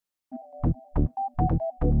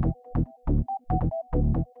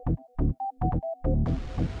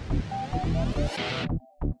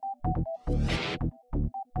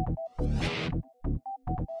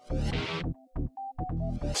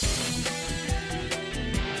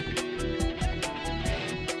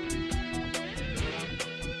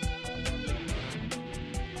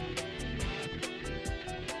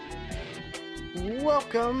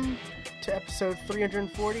Welcome to episode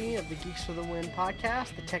 340 of the Geeks for the Win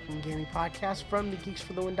podcast, the tech and gaming podcast from the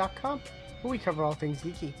GeeksFTW.com, where we cover all things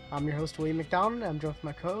geeky. I'm your host, William McDonald, and I'm joined with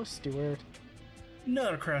my co-host, Stuart.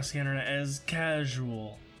 Known across the internet as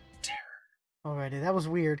Casual Terror. Alrighty, that was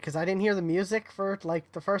weird, because I didn't hear the music for,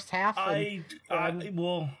 like, the first half. When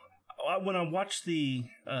I watched the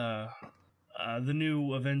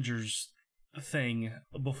new Avengers thing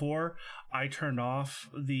before, I turned off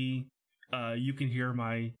the you can hear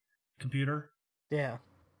my computer. Yeah.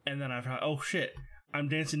 And then I thought, oh shit, I'm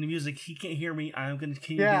dancing to music. He can't hear me. I'm going to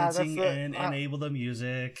keep dancing and enable the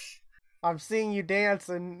music. I'm seeing you dance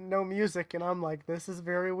and no music, and I'm like, this is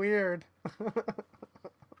very weird.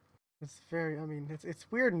 It's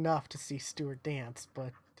weird enough to see Stuart dance,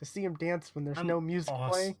 but to see him dance when there's no music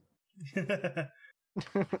playing.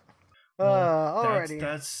 Alrighty.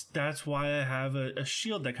 That's why I have a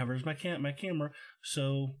shield that covers my camera,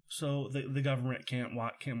 so the government can't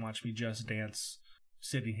watch me just dance,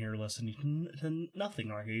 sitting here listening to nothing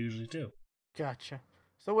like I usually do. Gotcha.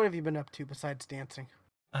 So what have you been up to besides dancing?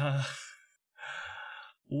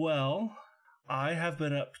 Well, I have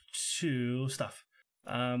been up to stuff.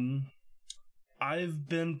 I've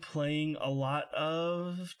been playing a lot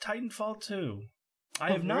of Titanfall 2.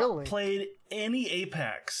 I have not played any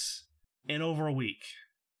Apex in over a week.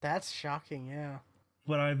 That's shocking, yeah.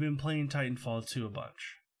 But I've been playing Titanfall 2 a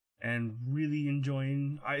bunch and really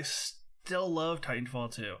enjoying. I still love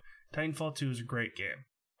Titanfall 2. Titanfall 2 is a great game.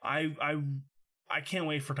 I can't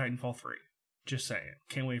wait for Titanfall 3. Just saying,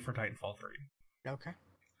 can't wait for Titanfall 3. Okay.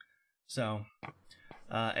 So,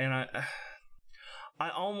 and I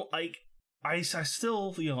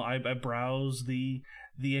still, I browse the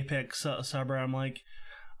Apex subreddit. I'm like,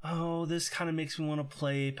 oh, this kind of makes me want to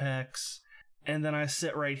play Apex. And then I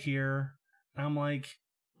sit right here, and I'm like,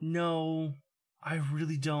 no, I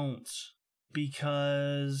really don't.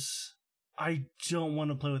 Because I don't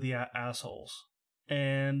want to play with the assholes.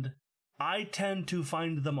 And I tend to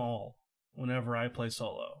find them all whenever I play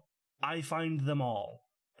solo. I find them all.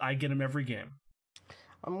 I get them every game.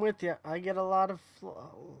 I'm with you. I get a lot of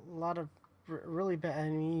really bad. I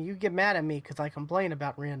mean, you get mad at me because I complain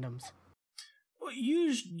about randoms. Well,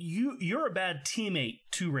 you're a bad teammate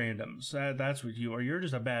to randoms. That's what you are. You're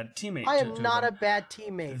just a bad teammate. I am not a bad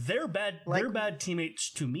teammate. They're bad. They're bad teammates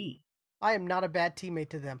to me. I am not a bad teammate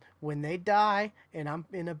to them. When they die and I'm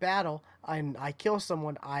in a battle and I kill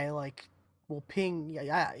someone, I will ping.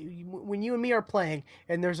 When you and me are playing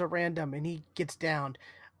and there's a random and he gets downed,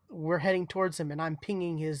 we're heading towards him and I'm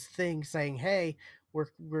pinging his thing saying, "Hey, we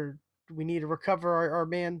need to recover our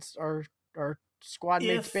squad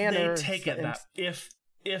mate's banner." If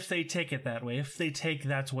they take it that way, if they take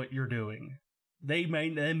that's what you're doing, they may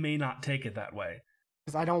not take it that way.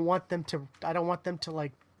 Because I don't want them to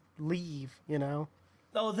like leave, you know.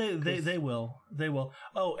 Oh, they will.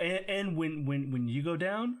 Oh, and when you go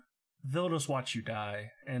down, they'll just watch you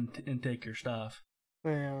die and take your stuff.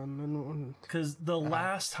 Because the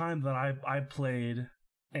last time that I played,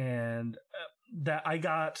 and that I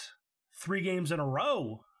got 3 games in a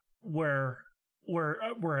row where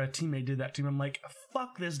a teammate did that to me, I'm like,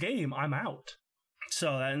 fuck this game, I'm out.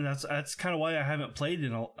 So that's kind of why I haven't played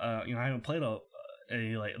any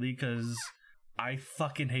lately, because I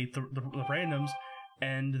fucking hate the randoms,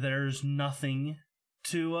 and there's nothing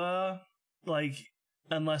to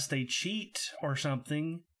unless they cheat or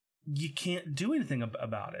something. You can't do anything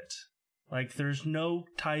about it. Like, there's no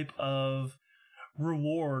type of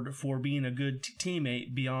reward for being a good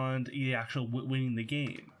teammate beyond the actual winning the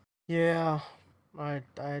game. Yeah, I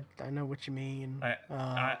know what you mean.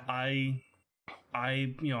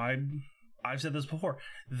 I've said this before.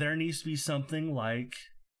 There needs to be something like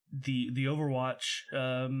the Overwatch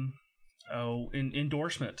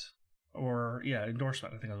endorsement,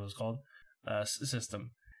 endorsement. I think that's what it's called.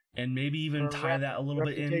 System. And maybe even tie that a little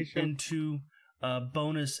bit into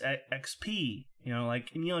bonus XP.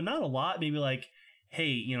 Not a lot. Maybe like,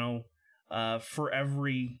 hey, for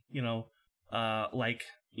every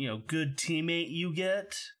good teammate you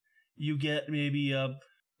get maybe a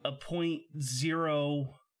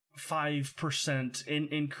 0.05%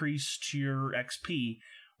 increase to your XP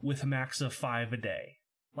with a max of 5 a day.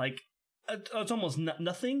 Like, it's almost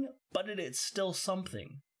nothing, but it's still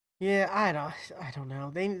something. Yeah, I don't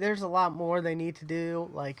know. There's a lot more they need to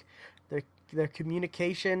do. Like their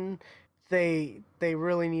communication, they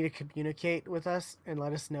really need to communicate with us and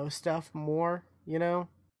let us know stuff more. You know,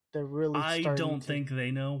 they're really. I don't think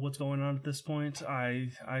they know what's going on at this point.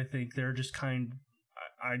 I think they're just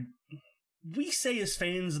we say as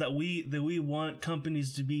fans that we want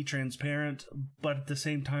companies to be transparent, but at the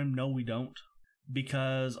same time, no, we don't.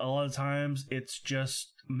 because a lot of times it's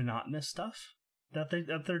just monotonous stuff that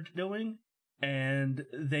they're doing, and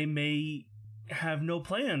they may have no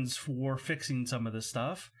plans for fixing some of this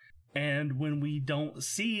stuff. And when we don't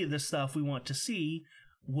see the stuff we want to see,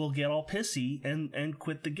 we'll get all pissy and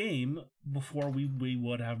quit the game before we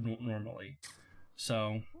would have normally.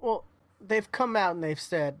 So, well, they've come out and they've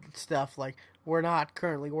said stuff like, we're not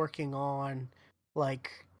currently working on like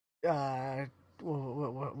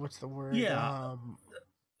what's the word? yeah,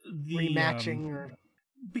 Rematching or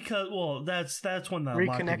because that's one that a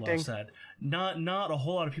lot of people have said. Not a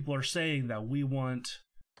whole lot of people are saying that we want,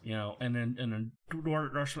 an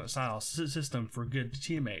endorsement style system for good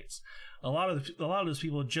teammates. A lot of those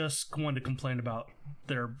people just want to complain about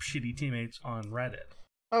their shitty teammates on Reddit.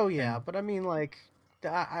 Oh yeah, but I mean, like,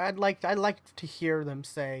 I'd like to hear them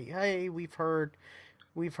say, "Hey, we've heard,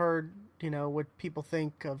 what people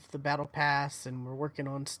think of the battle pass, and we're working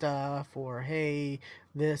on stuff," or "Hey,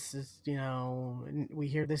 this is, we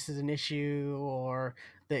hear this is an issue," or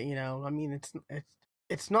that, I mean,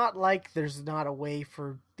 it's not like there's not a way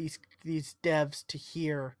for these devs to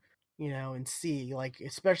hear, and see, like,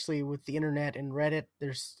 especially with the internet and Reddit,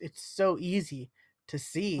 it's so easy to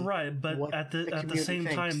see, right? But what at the same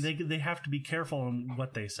time, they have to be careful on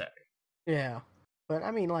what they say. Yeah, but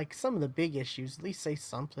I mean, like, some of the big issues, at least say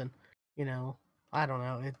something. I don't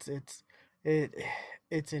know. It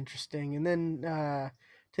it's interesting. And then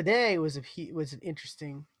today was an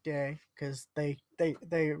interesting day because they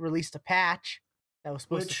released a patch that was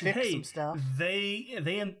supposed to fix some stuff. They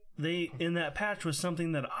in that patch was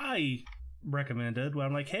something that I recommended. Where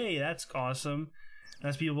I'm like, hey, that's awesome.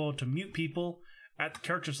 That's being able to mute people at the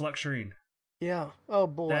character select screen. Yeah. Oh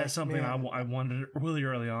boy. That's something I wanted really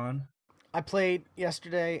early on. I played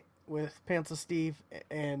yesterday with Pantsless Steve,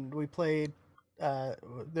 and we played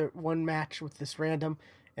the one match with this random,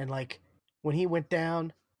 and like when he went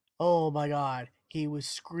down, oh my god, he was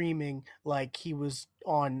screaming like he was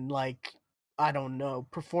on, like, I don't know,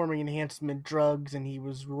 performing enhancement drugs, and he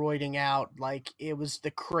was roiding out like it was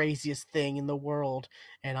the craziest thing in the world.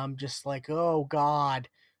 And I'm just like, oh god,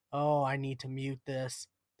 oh, I need to mute this.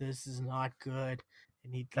 This is not good.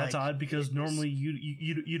 That's odd because normally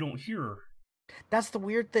you don't hear. That's the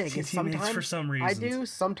weird thing. Is sometimes for some reason I do,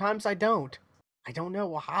 sometimes I don't. I don't know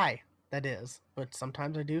why that is, but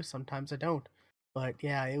sometimes I do, sometimes I don't. But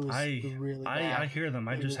yeah, it was really bad. I hear them.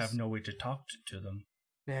 I just have no way to talk to them.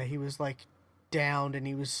 Yeah, he was like downed, and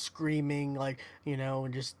he was screaming, like,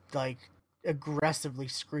 and just like aggressively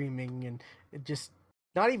screaming, and just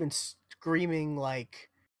not even screaming like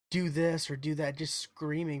do this or do that, just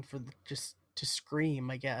screaming just to scream,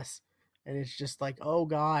 I guess. And it's just like, oh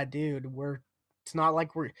god, dude, it's not like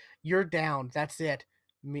you're down, that's it.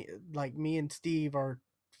 Me and Steve are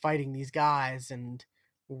fighting these guys, and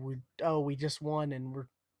we just won, and we're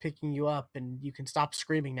picking you up, and you can stop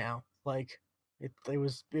screaming now. Like, it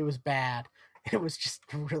was bad. It was just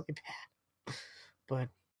really bad. But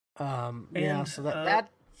yeah, so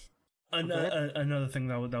another thing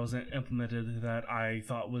that was implemented that I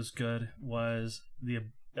thought was good was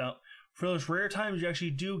for those rare times you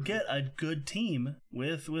actually do get a good team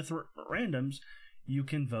with randoms, you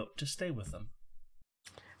can vote to stay with them.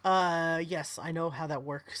 Yes, I know how that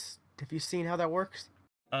works. Have you seen how that works?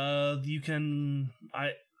 You can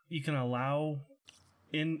allow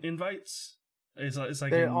invites. It's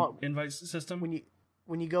like an invite system.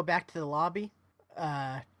 When you go back to the lobby,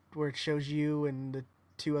 where it shows you and the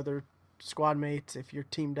two other squad mates, if you're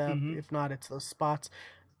teamed up. Mm-hmm. If not, it's those spots.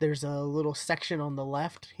 There's a little section on the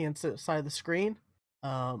left hand side of the screen.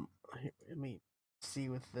 Let me see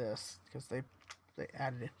with this, because they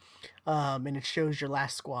added it. And it shows your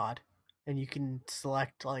last squad, and you can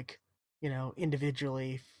select, like,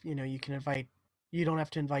 individually. You can invite. You don't have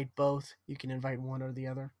to invite both. You can invite one or the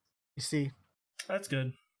other. You see. That's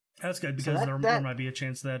good. That's good, because there might be a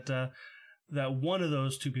chance that that one of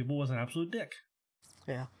those two people was an absolute dick.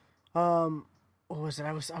 Yeah. What was it?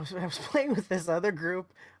 I was playing with this other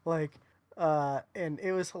group, like, and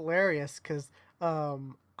it was hilarious because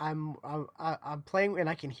I'm playing and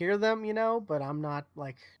I can hear them, but I'm not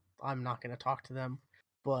gonna talk to them.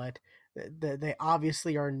 But they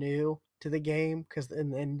obviously are new to the game, because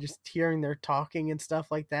and just hearing their talking and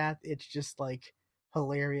stuff like that, it's just like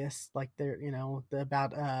hilarious. Like, they're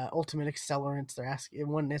about ultimate accelerants. They're asking,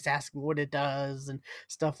 one is asking what it does and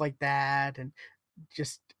stuff like that, and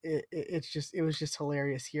just it was just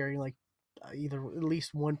hilarious hearing, like, either at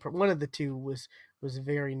least one of the two was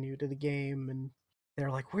very new to the game, and they're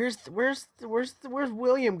like, where's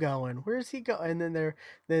William going? Where's he go? And then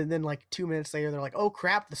then like 2 minutes later, they're like, oh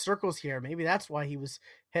crap, the circle's here. Maybe that's why he was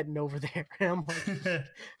heading over there. And I'm like,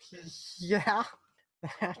 yeah.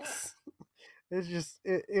 That's it's just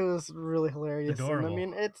it was really hilarious, and I Adorable.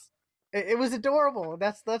 mean it was adorable.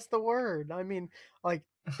 That's the word. I mean, like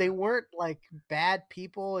they weren't like bad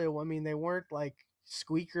people. I mean, they weren't like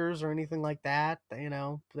squeakers or anything like that. You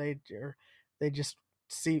know, they just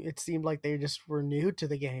it seemed like they just were new to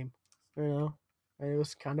the game. You know, and it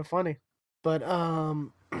was kind of funny. But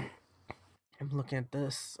I'm looking at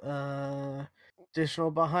this.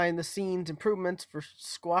 Additional behind the scenes improvements for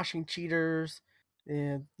squashing cheaters.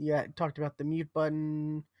 And yeah, talked about the mute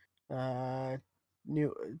button. Uh,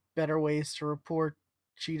 new better ways to report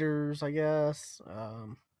cheaters, I guess.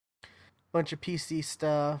 Bunch of PC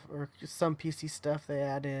stuff or some PC stuff they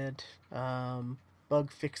added.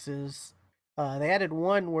 Bug fixes. They added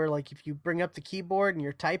one where like if you bring up the keyboard and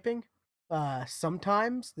you're typing,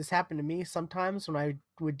 sometimes this happened to me. Sometimes when I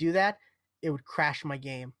would do that, it would crash my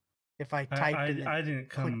game if I typed and then I didn't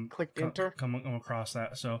clicked enter. come across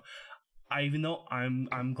that. So even though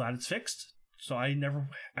I'm glad it's fixed, so I never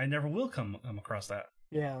will come across that.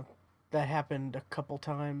 Yeah, that happened a couple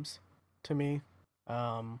times to me.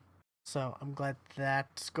 Um, so I'm glad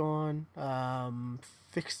that's gone.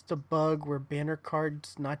 Fixed a bug where banner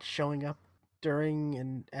cards not showing up during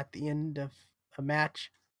and at the end of a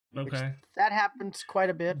match, which Okay, that happens quite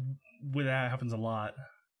a bit. with that happens a lot.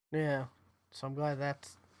 Yeah, so I'm glad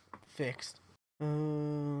that's fixed.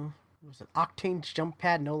 Was it Octane's jump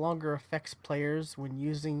pad no longer affects players when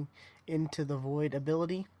using Into the Void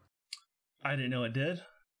ability? I didn't know it did.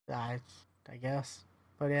 I I guess,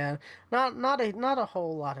 but yeah, not a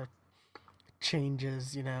whole lot of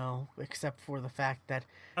changes, you know, except for the fact that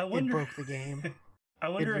I it wonder. broke the game. I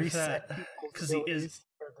It wonder if reset that people's because he is abilities.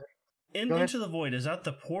 Go ahead. Into the Void. Is that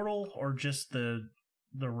the portal or just the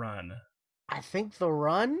run? I think the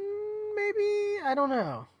run, maybe. I don't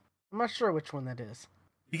know. I'm not sure which one that is.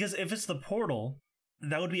 Because if it's the portal,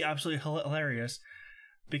 that would be absolutely hilarious.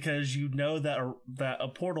 Because you know that a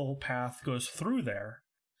portal path goes through there,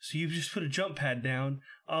 so you just put a jump pad down.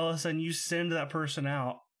 All of a sudden, you send that person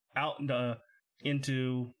out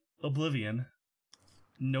into oblivion,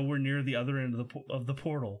 nowhere near the other end of the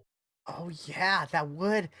portal. Oh yeah, that.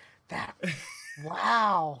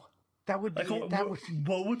 Wow, that would Like, be that would be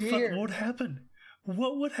what weird. would happen?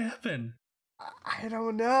 What would happen? I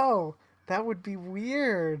don't know. That would be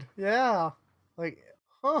weird. Yeah. Like,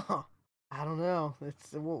 huh. I don't know.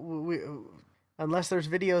 It's unless there's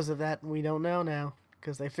videos of that, we don't know now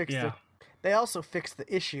because they fixed Yeah. it. They also fixed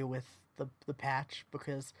the issue with the patch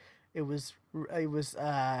because it was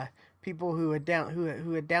people who had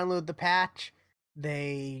who had downloaded the patch.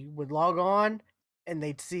 They would log on and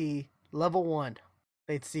they'd see level 1.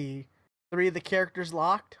 They'd see 3 of the characters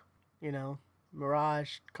locked, you know,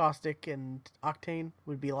 Mirage, Caustic, and Octane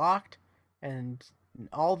would be locked, and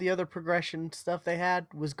all the other progression stuff they had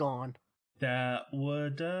was gone. That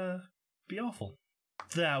would be awful.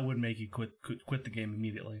 That would make you quit the game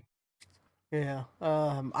immediately. Yeah.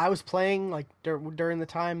 I was playing like during the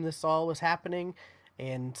time this all was happening,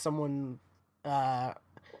 and someone, a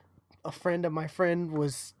friend of my friend,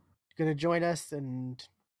 was gonna join us, and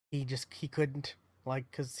he couldn't, like,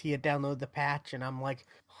 because he had downloaded the patch, and I'm like,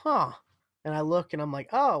 huh. And I look and I'm like,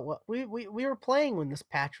 oh, well, we were playing when this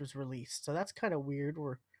patch was released, so that's kind of weird.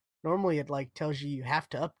 Where normally it like tells you have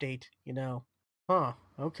to update, you know. Huh.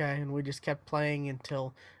 Okay. And we just kept playing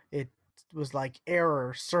until it was like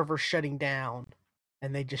error, server shutting down,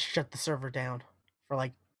 and they just shut the server down for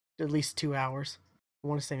like at least 2 hours. I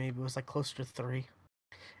want to say maybe it was like closer to 3,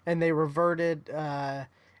 and they reverted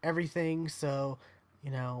everything. So, you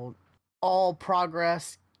know, all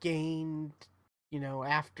progress gained, you know,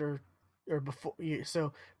 after or before.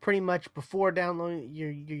 So pretty much before downloading,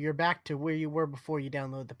 you're back to where you were before you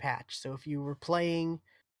download the patch. So if you were playing,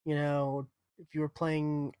 you know, if you were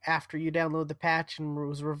playing after you download the patch and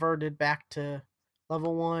was reverted back to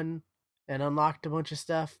level 1 and unlocked a bunch of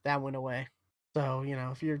stuff, that went away. So you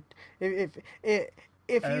know, if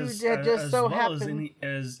if you just As so well as happen,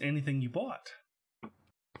 anything you bought.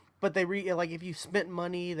 but like if you spent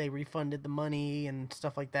money, they refunded the money and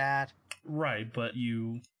stuff like that. Right, but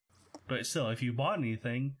still, if you bought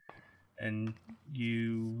anything and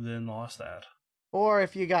you then lost that, Or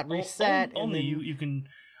if you got reset and only then you can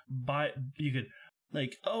buy. You could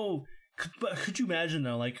like but could you imagine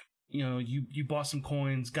though? Like you bought some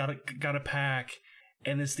coins, got a pack,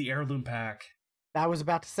 and it's the heirloom pack. I was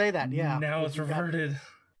about to say that, yeah. Now it's reverted.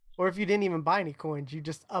 Or if you didn't even buy any coins, you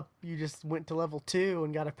just went to level 2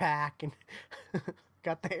 and got a pack and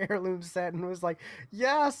got the heirloom set and was like,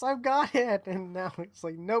 yes, I've got it. And now it's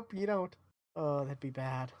like, nope, you don't. Oh, that'd be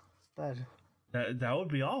bad. That would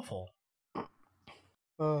be awful.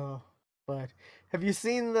 Oh. But have you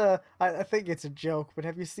seen the? I think it's a joke, but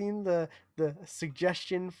have you seen the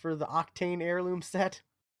suggestion for the Octane heirloom set?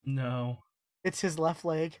 No. It's his left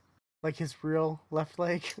leg, like his real left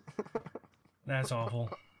leg. That's awful.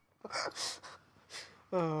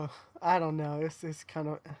 I don't know. It's kind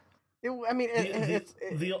of. I mean,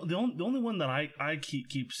 the only one that I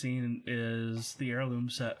keep seeing is the heirloom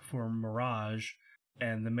set for Mirage,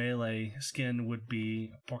 and the melee skin would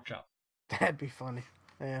be pork chop. That'd be funny.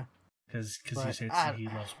 Yeah. Because he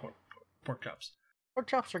loves pork chops. Pork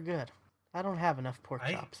chops are good. I don't have enough pork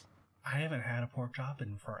chops. I haven't had a pork chop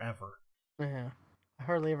in forever. Yeah, I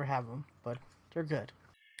hardly ever have them, but they're good.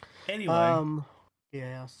 Anyway.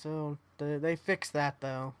 Yeah, so they fixed that,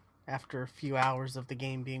 though, after a few hours of the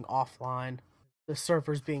game being offline. The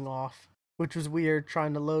servers being off, which was weird,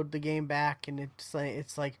 trying to load the game back, and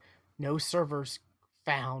it's like no servers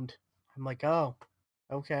found. I'm like, oh,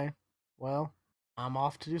 okay, well, I'm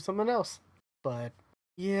off to do something else. But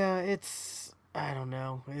yeah, I don't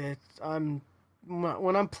know.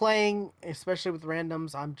 When I'm playing, especially with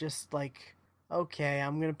randoms, I'm just like, okay,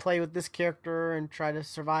 I'm gonna play with this character and try to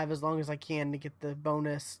survive as long as I can to get the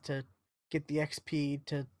bonus, to get the XP,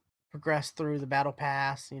 to progress through the battle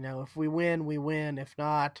pass. If we win, we win. If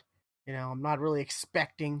not, I'm not really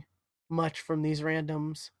expecting much from these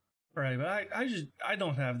randoms. Right, but I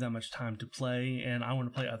don't have that much time to play, and I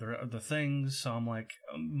want to play other things. So I'm like,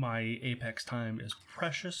 my Apex time is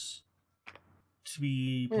precious to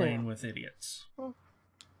be playing with idiots. Well,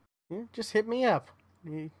 yeah, just hit me up.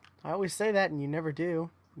 I always say that, and you never do.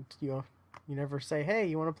 You never say, "Hey,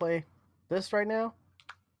 you want to play this right now?"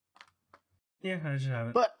 Yeah, I just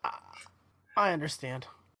haven't. But I understand.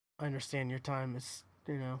 I understand your time is,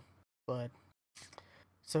 but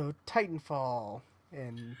so Titanfall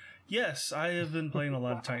and yes, I have been playing a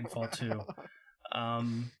lot of Titanfall too. I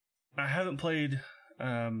haven't played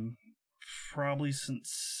probably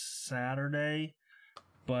since Saturday,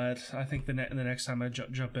 but I think the next time I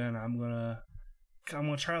jump in, I'm gonna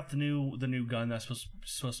try out the new gun that's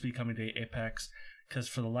supposed to be coming to Apex. Because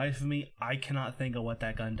for the life of me, I cannot think of what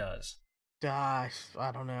that gun does. I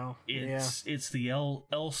don't know. It's the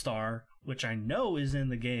L Star, which I know is in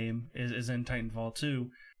the game, is in Titanfall 2,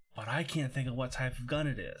 but I can't think of what type of gun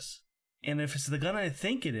it is. And if it's the gun I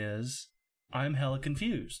think it is, I'm hella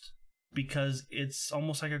confused. Because it's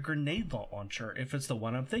almost like a grenade launcher, if it's the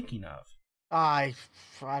one I'm thinking of. I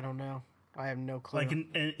don't know. I have no clue. Like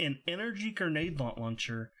an energy grenade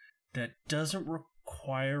launcher that doesn't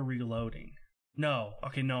require reloading. No.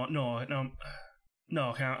 Okay, no.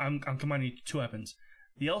 Okay, I'm combining two weapons.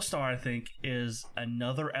 The L-Star, I think, is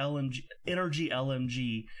another energy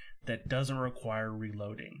LMG that doesn't require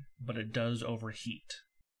reloading, but it does overheat.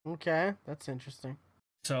 Okay, that's interesting.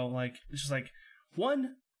 So, like, it's just like,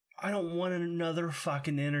 one, I don't want another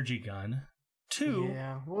fucking energy gun. Two,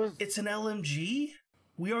 it's an LMG?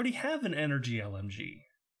 We already have an energy LMG.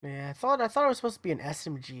 Yeah, I thought it was supposed to be an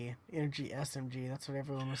SMG, energy SMG. That's what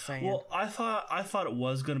everyone was saying. Well, I thought it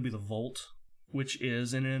was going to be the Volt, which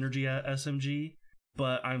is an energy SMG,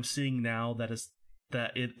 but I'm seeing now that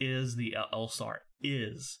it is the L-Star.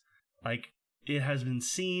 Like, it has been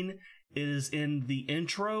seen. It is in the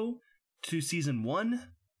intro to Season 1,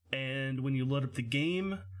 and when you load up the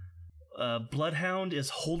game, Bloodhound is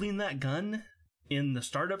holding that gun in the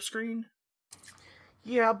startup screen.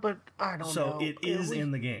 Yeah, but I don't know. So it is in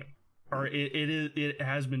the game, or it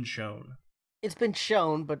has been shown. It's been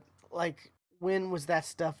shown, but like, when was that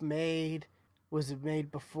stuff made? Was it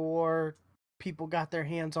made before people got their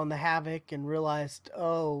hands on the Havoc and realized,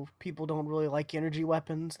 oh, people don't really like energy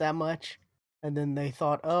weapons that much? And then they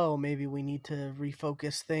thought, oh, maybe we need to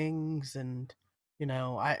refocus things, and who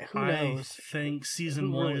knows? I think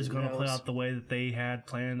Season 1 is going to play out the way that they had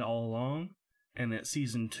planned all along, and at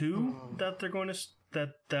Season 2 that they're going to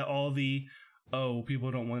that all the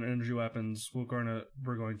people don't want energy weapons. We're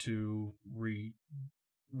going to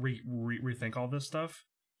rethink all this stuff,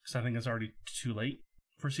 because I think it's already too late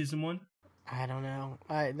for Season 1. I don't know.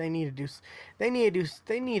 They need to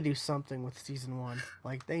do something with Season 1.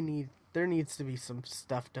 Like, there needs to be some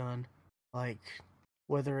stuff done. Like,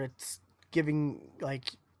 whether it's giving,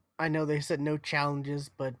 like, I know they said no challenges,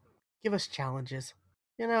 but give us challenges.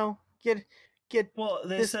 Get. Well,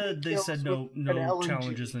 they said no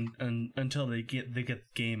challenges until they get the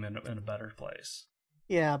game in a better place.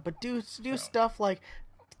 Yeah, but do stuff like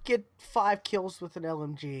get 5 kills with an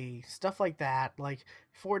LMG, stuff like that. Like,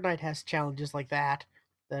 Fortnite has challenges like that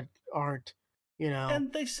aren't,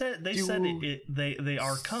 And they said they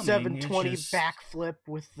are coming. 720 backflip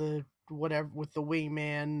with the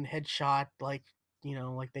wingman headshot. Like,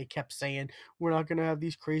 like they kept saying, we're not gonna have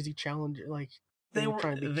these crazy challenges. Like, They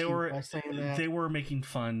were making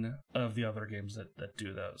fun of the other games that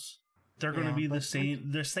do those. They're going to be the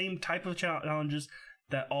same type of challenges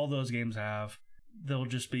that all those games have. They'll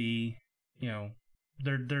just be,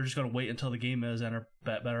 they're just going to wait until the game is in a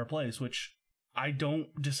better place, which I don't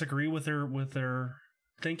disagree with their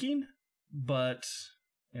thinking, but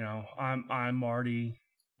I'm already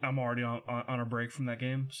on a break from that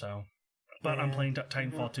game, so. But I'm playing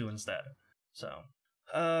Titanfall 2 instead. So,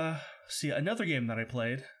 see, another game that I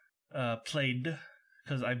played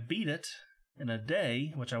because I beat it in a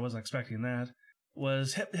day, which I wasn't expecting that,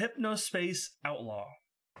 was Hypnospace Outlaw.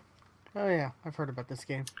 Oh yeah, I've heard about this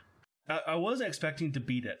game. I wasn't expecting to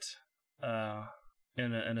beat it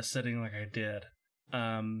in a setting like I did.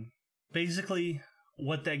 Basically,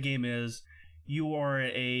 what that game is, you are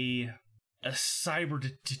a cyber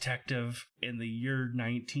detective in the year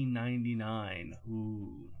 1999.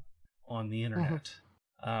 Ooh, on the internet.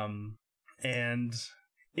 And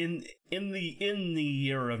in the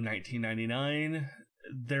year of 1999,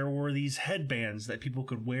 there were these headbands that people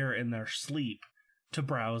could wear in their sleep to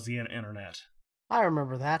browse the internet. I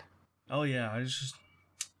remember that. Oh yeah, it's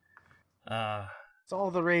all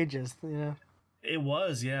the rages, It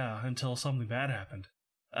was, yeah, until something bad happened.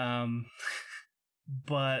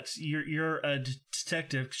 But you're a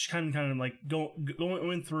detective, kind of like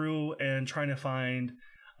going through and trying to find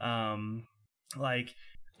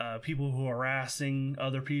people who are harassing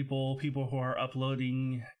other people who are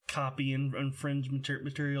uploading copy and infringement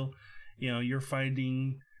material. You're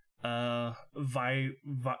finding websites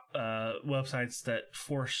that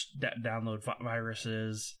force download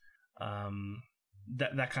viruses,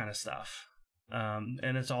 that kind of stuff.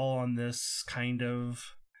 And it's all on this kind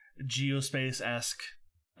of Geospace-esque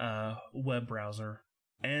web browser,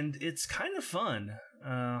 and it's kind of fun.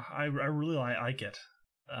 I really like it.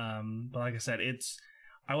 But like I said,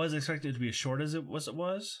 I wasn't expecting it to be as short as it was,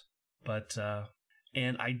 but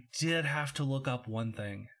and I did have to look up one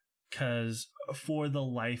thing, because for the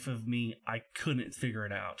life of me, I couldn't figure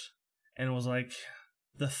it out. And it was like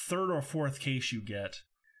the third or fourth case you get,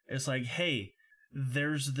 it's like, hey,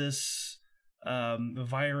 there's this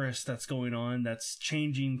virus that's going on that's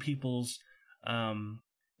changing people's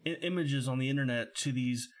images on the internet to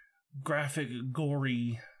these graphic,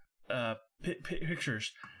 gory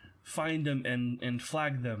pictures. Find them and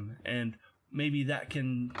flag them, and maybe that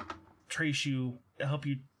can help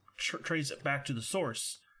you trace it back to the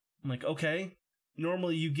source. I'm like, okay.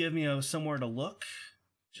 Normally you give me somewhere to look.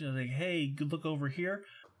 She's like, hey, look over here.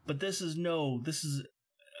 But this is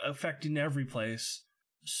affecting every place.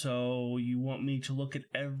 So you want me to look at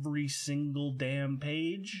every single damn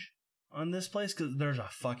page on this place? Because there's a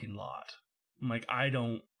fucking lot. I'm like, I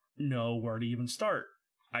don't know where to even start.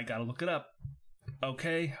 I gotta look it up.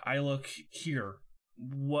 Okay, I look here.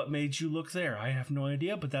 What made you look there? I have no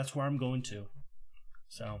idea, but that's where I'm going to.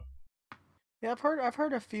 So, yeah, I've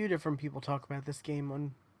heard a few different people talk about this game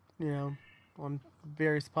on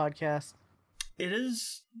various podcasts.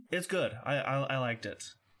 It's good. I liked it,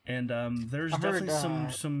 and there's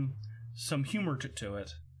definitely some humor to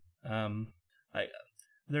it.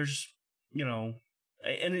 There's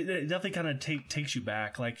and it definitely kind of takes you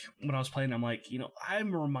back. Like when I was playing, I'm like,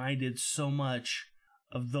 I'm reminded so much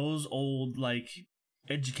of those old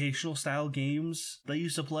educational style games that I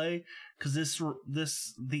used to play, because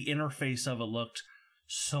the interface of it looked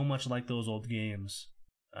so much like those old games,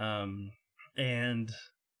 and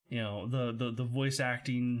the voice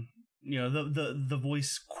acting, the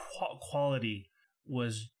voice quality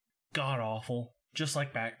was god awful, just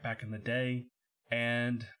like back in the day.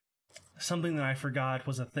 And something that I forgot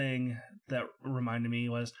was a thing that reminded me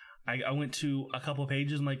was I went to a couple of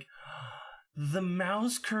pages and the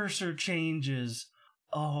mouse cursor changes.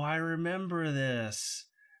 Oh, I remember this.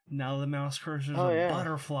 Now the mouse cursor is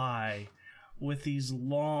butterfly with these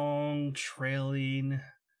long trailing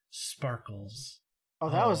sparkles. Oh,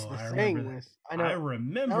 that was the thing. I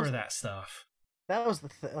remember that stuff. That was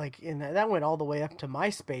that went all the way up to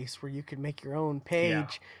MySpace, where you could make your own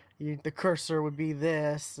page. Yeah. The cursor would be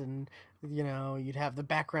this, and you'd have the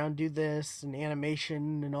background do this, and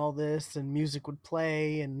animation and all this, and music would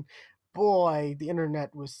play, and boy, the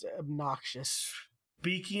internet was obnoxious.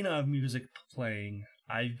 Speaking of music playing,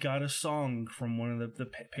 I got a song from one of the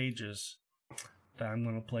pages that I'm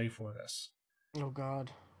going to play for this. Oh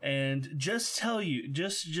God. And just tell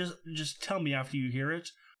me after you hear it,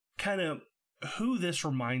 kind of who this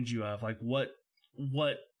reminds you of, what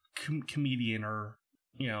comedian or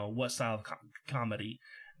what style of comedy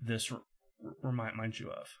this reminds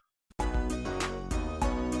you of.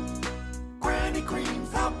 Granny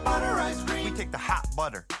creams, hot butter ice cream. We take the hot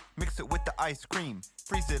butter, Mix it with the ice cream.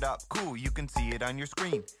 Freeze it up, cool, you can see it on your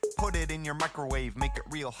screen. Put it in your microwave, make it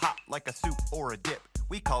real hot like a soup or a dip.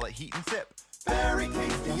 We call it heat and sip. Very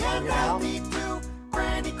tasty and healthy too.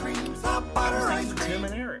 Granny creams, hot butter ice cream. Tim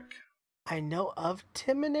and Eric. I know of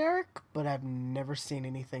Tim and Eric, but I've never seen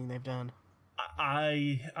anything they've done.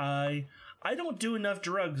 I don't do enough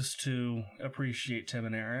drugs to appreciate Tim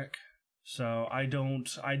and Eric, so I don't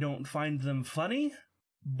find them funny,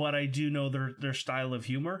 but I do know their style of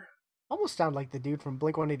humor. Almost sound like the dude from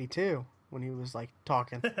Blink-182 when he was like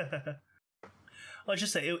talking. Let's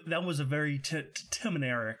just say that was a very Tim and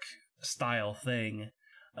Eric style thing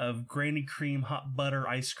of granny cream, hot butter,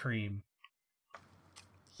 ice cream.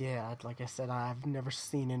 Yeah, like I said, I've never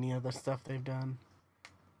seen any of the stuff they've done.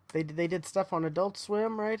 They did stuff on Adult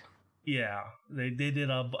Swim, right? Yeah, they did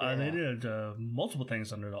multiple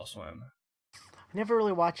things on Adult Swim. I never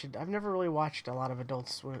really watched it. I've never really watched a lot of Adult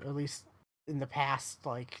Swim, at least in the past,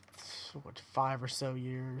 5 or so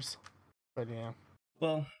years. But yeah.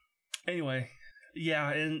 Well, anyway, yeah,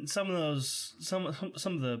 and some of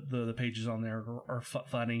the pages on there are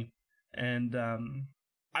funny, and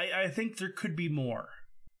I think there could be more.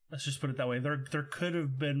 Let's just put it that way. There could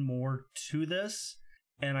have been more to this,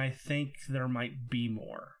 and I think there might be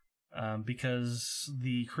more. Because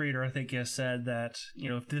the creator, I think, has said that,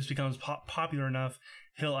 if this becomes popular enough,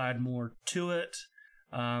 he'll add more to it,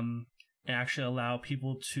 and actually allow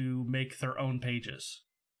people to make their own pages.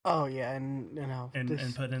 Oh yeah, and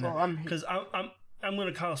put in there, because I'm going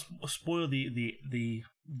to kind of spoil the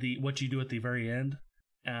what you do at the very end,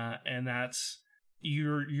 and that's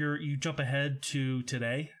you jump ahead to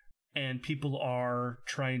today, and people are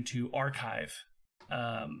trying to archive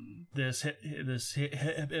this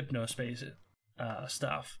hypnospace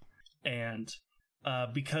stuff, and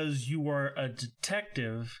because you are a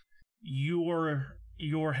detective, your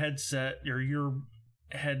headset or your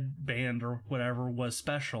headband or whatever was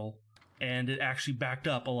special, and it actually backed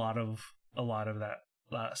up a lot of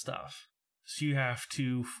that stuff. So you have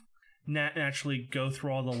to naturally go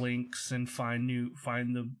through all the links and find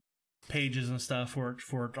the pages and stuff for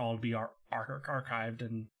it all to be archived,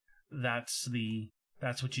 and that's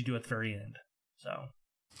what you do at the very end. So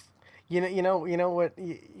you know what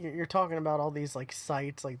you're talking about, all these like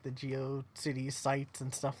sites, like the GeoCities sites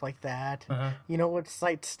and stuff like that. Uh-huh. You know what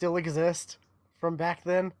sites still exist from back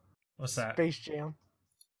then? What's that? Space Jam.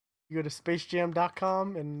 You go to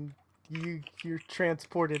spacejam.com and you're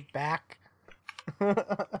transported back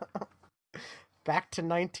back to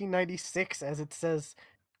 1996, as it says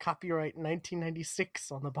copyright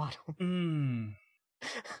 1996 on the bottom.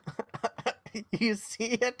 You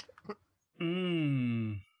see it?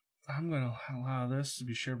 I'm gonna allow this to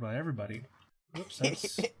be shared by everybody. Whoops,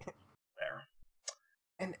 that's there.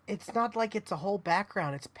 And it's not like it's a whole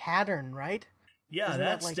background, it's pattern, right? Yeah, Isn't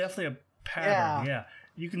that's that definitely a pattern. Yeah.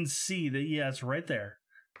 You can see that. Yeah, it's right there.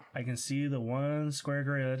 I can see the one square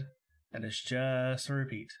grid, and it's just a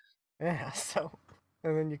repeat. Yeah, so,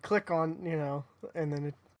 and then you click on, and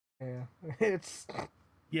then it's...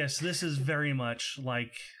 Yes, this is very much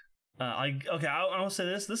like, okay, I'll say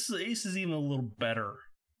this. This is even a little better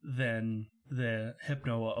than the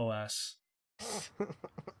Hypno OS.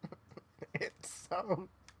 It's so...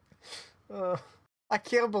 I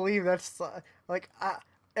can't believe that's,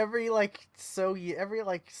 every so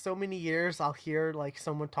many years I'll hear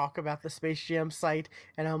someone talk about the Space Jam site,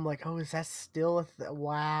 and I'm like, oh, is that still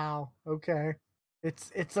wow, okay.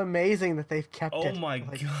 It's amazing that they've kept it. Oh my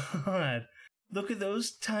god. Look at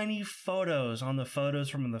those tiny photos on the photos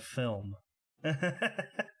from the film.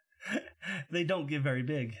 They don't get very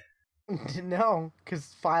big. No,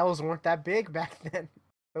 because files weren't that big back then.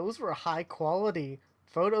 Those were high quality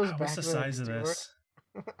photos back then. What's the size of this?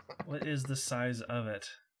 What is the size of it?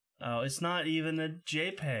 Oh, it's not even a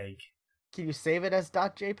JPEG. Can you save it as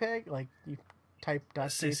 .jpeg? Like, you type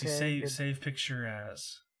 .jpeg? Save picture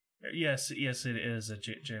as. Yes, it is a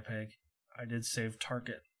JPEG. I did save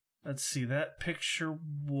target. Let's see, that picture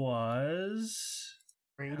was...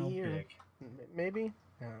 80 how big? Maybe?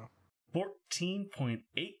 No. 14.8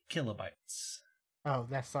 kilobytes. Oh,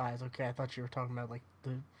 that size. Okay, I thought you were talking about,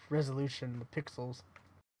 the resolution, the pixels.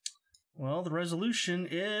 Well, the resolution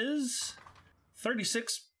is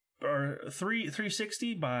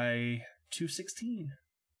 360 by 216.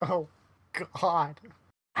 Oh, God.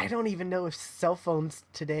 I don't even know if cell phones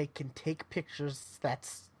today can take pictures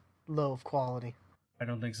that's low of quality. I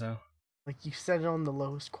don't think so. You said it on the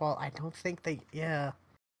lowest quality. I don't think they... Yeah.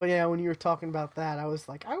 But yeah, when you were talking about that, I was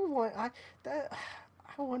like, I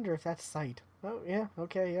wonder if that's site. Oh, yeah.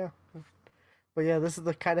 Okay, yeah. But yeah, this is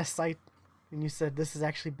the kind of site... And you said this is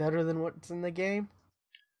actually better than what's in the game?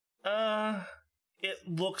 It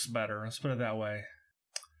looks better. Let's put it that way.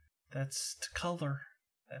 That's to color.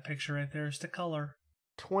 That picture right there is to color.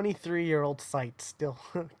 23-year-old site still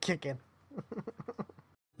kicking.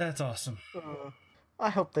 That's awesome. I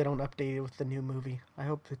hope they don't update it with the new movie. I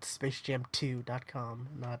hope it's SpaceJam2.com,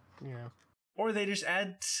 not, Or they just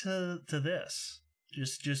add to this.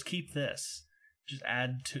 Just keep this. Just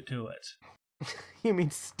add to it. You mean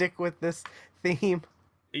stick with this theme?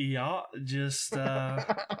 Yeah, just add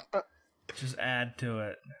to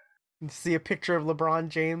it. See a picture of LeBron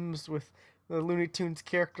James with the Looney Tunes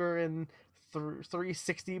character in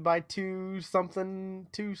 360 by 2 something,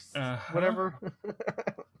 2 whatever.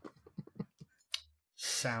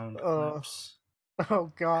 Sound clips.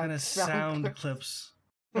 Oh, God. What kind of sound clips?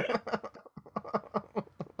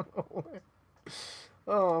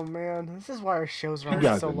 Oh, man. This is why our shows are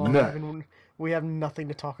always so long. We have nothing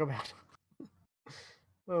to talk about.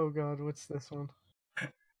 Oh, God. What's this one?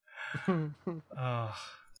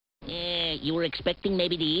 You were expecting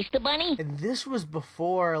maybe the Easter Bunny? And this was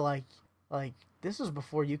before, this was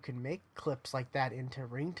before you could make clips like that into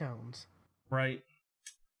ringtones. Right.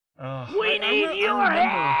 We need your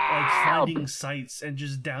help! Finding sites and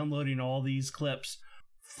just downloading all these clips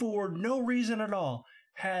for no reason at all.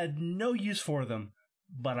 Had no use for them,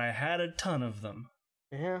 but I had a ton of them.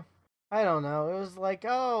 Yeah. I don't know. It was like,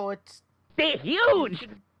 oh, they're huge!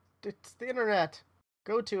 It's the internet.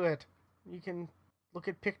 Go to it. You can look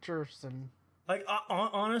at pictures and...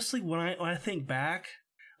 Honestly, when I think back,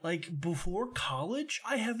 before college,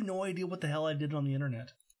 I have no idea what the hell I did on the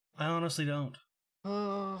internet. I honestly don't.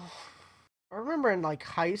 I remember in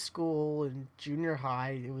high school and junior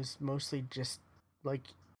high, it was mostly just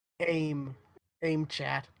AIM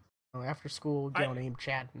chat. After school, get on AIM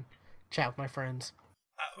chat and chat with my friends.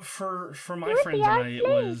 For my friends and I, it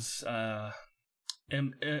was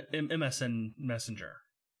MSN Messenger.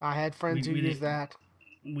 I had friends who used that.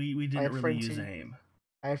 We didn't really use AIM.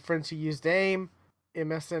 I had friends who used AIM,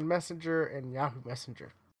 MSN Messenger, and Yahoo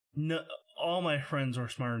Messenger. No, all my friends were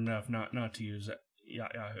smart enough not to use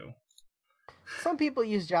Yahoo. Some people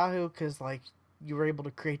used Yahoo because you were able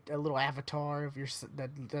to create a little avatar of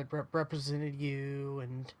that represented you,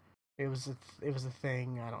 and it was a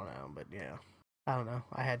thing. I don't know, but yeah, I don't know.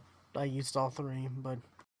 I used all three, but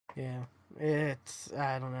yeah,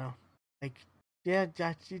 I don't know. Yeah,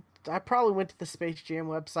 I probably went to the Space Jam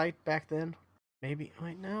website back then. Maybe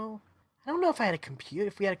no. I don't know if I had a computer.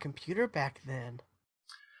 If we had a computer back then.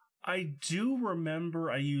 I do remember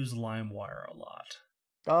I used LimeWire a lot.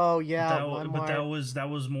 Oh yeah, but that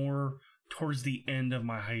was more towards the end of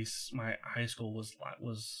my high school.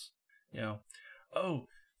 Was oh,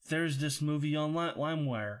 there's this movie on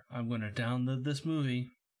LimeWire. I'm going to download this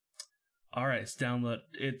movie. All right, it's download.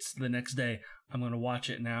 It's the next day. I'm going to watch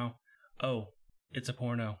it now. Oh, it's a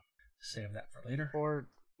porno. Save that for later.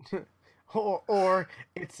 Or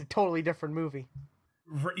it's a totally different movie.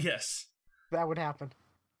 Yes, that would happen.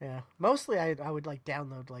 Yeah, mostly I would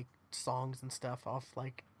download songs and stuff off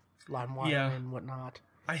LimeWire and whatnot.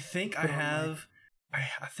 I think I have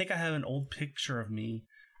an old picture of me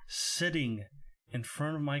sitting in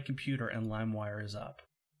front of my computer and LimeWire is up.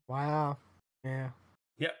 Wow. Yeah.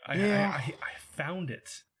 Yeah, I found it.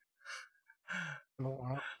 Oh,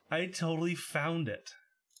 wow. I totally found it.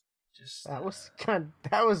 That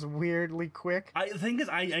was weirdly quick. The thing is,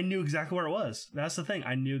 I knew exactly where it was. That's the thing.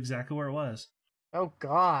 I knew exactly where it was. Oh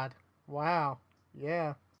God! Wow.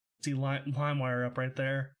 Yeah. See LimeWire up right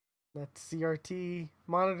there. That CRT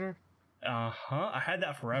monitor. I had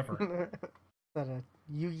that forever. Is that a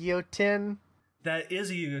Yu-Gi-Oh 10? That is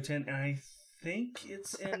a Yu-Gi-Oh 10, and I think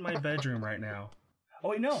it's in my bedroom right now. Oh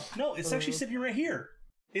wait, no, it's actually sitting right here.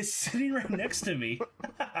 It's sitting right next to me.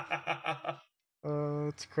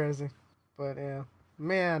 It's crazy, but yeah,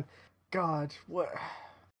 man, God, what?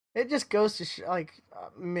 It just goes to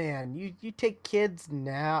man, you take kids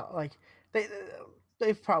now,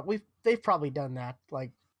 they've probably done that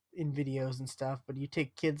in videos and stuff, but you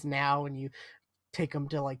take kids now and you take them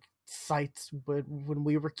to sites when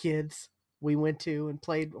we were kids we went to and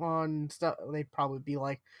played on stuff. They'd probably be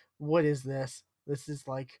like, "What is this? This is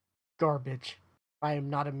garbage. I am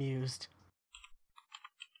not amused."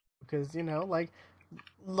 Because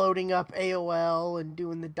loading up AOL and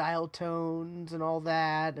doing the dial tones and all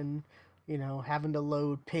that, and having to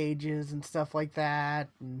load pages and stuff like that,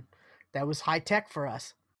 and that was high tech for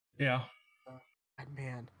us. Yeah.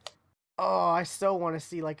 Man, oh, I so want to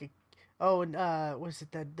see was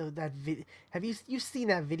it that video? Have you seen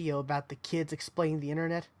that video about the kids explaining the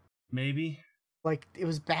internet? Maybe. It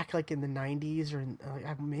was back in the 90s or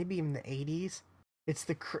maybe even the 80s. It's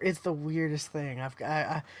the weirdest thing. I've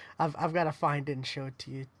got to find it and show it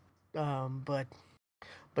to you. But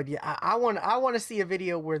But yeah, I want to see a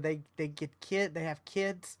video where they have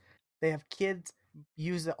kids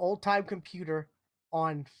use the old time computer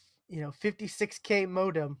on 56K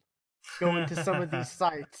modem, going to some of these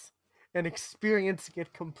sites and experiencing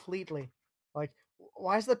it completely. Like,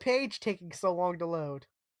 why is the page taking so long to load?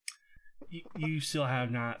 You still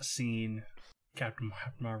have not seen Captain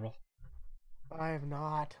Marvel. I have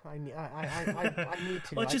not. I need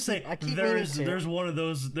to. Let's just say there's one of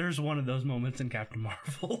those moments in Captain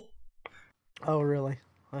Marvel. Oh, really?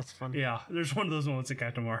 That's funny. Yeah, there's one of those moments in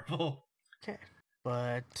Captain Marvel. Okay,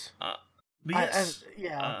 but yes,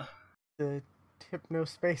 the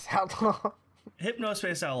Hypnospace Outlaw.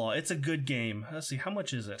 Hypnospace Outlaw. It's a good game. Let's see, how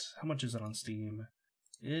much is it? How much is it on Steam?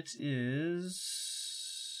 It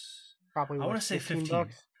is probably. I want to say 15. $15.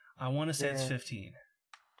 I want to say it's 15.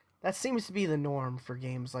 That seems to be the norm for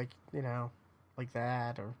games like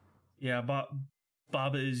that, or yeah.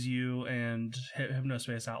 Baba Is You and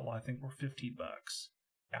Hypnospace Outlaw, I think, were $15.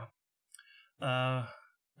 Yeah.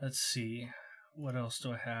 Let's see. What else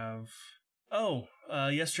do I have? Oh,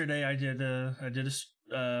 yesterday I did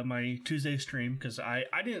my Tuesday stream because I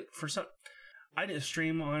didn't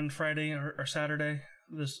stream on Friday or Saturday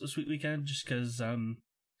this weekend just because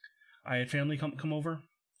I had family come over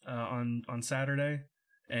on Saturday,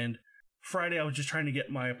 and Friday I was just trying to get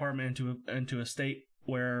my apartment into a state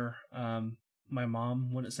where my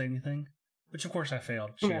mom wouldn't say anything, which of course I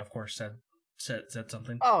failed. She of course said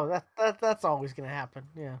something. Oh, that's always gonna happen.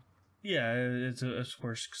 Yeah. Yeah, it's of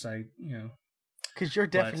course because because your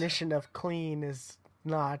definition of clean is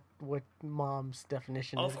not what mom's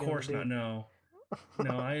definition is. Of course not. No,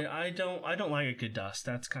 I don't like a good dust.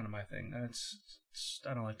 That's kind of my thing.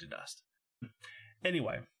 I don't like to dust.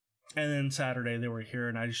 Anyway, and then Saturday they were here,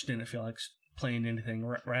 and I just didn't feel like playing anything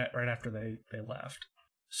right after they left.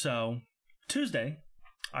 So Tuesday,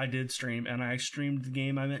 I did stream, and I streamed the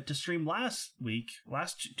game I meant to stream last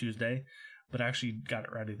Tuesday, but I actually got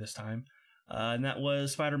it ready this time, and that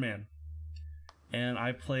was Spider-Man. And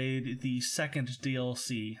I played the second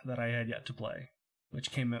DLC that I had yet to play,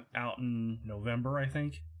 which came out in November, I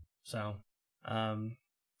think. So, and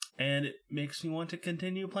it makes me want to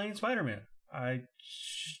continue playing Spider-Man. I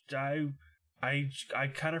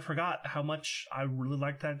kind of forgot how much I really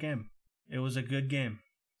liked that game. It was a good game.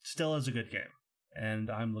 Still is a good game.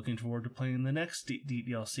 And I'm looking forward to playing the next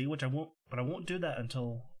DLC, which I won't do that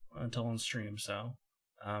until on stream. So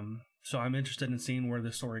I'm interested in seeing where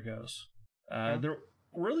the story goes. There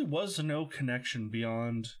really was no connection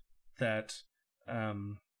beyond that.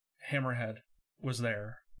 Hammerhead was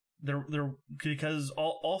there. There because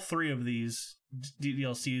all three of these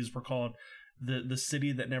DLCs were called the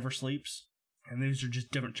City That Never Sleeps, and these are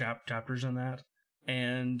just different chapters on that.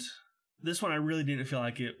 And this one, I really didn't feel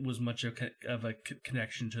like it was much of a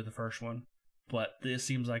connection to the first one, but it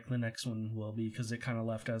seems like the next one will be because it kind of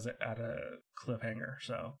left at a cliffhanger.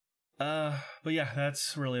 So, but yeah,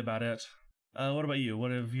 that's really about it. What about you?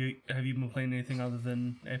 What have you been playing anything other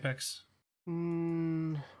than Apex?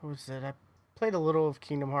 What was it? I played a little of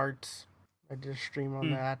Kingdom Hearts. I did a stream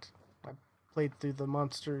on that. I played through the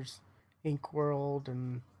Monsters Inc. world,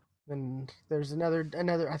 and then there's another.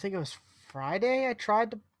 I think it was Friday. I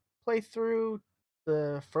tried to play through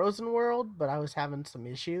the Frozen world, but I was having some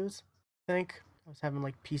issues. I think I was having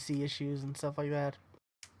like PC issues and stuff like that,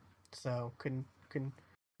 so couldn't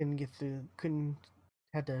get through.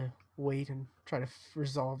 Had to wait and try to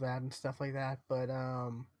resolve that and stuff like that. But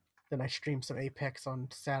then I streamed some Apex on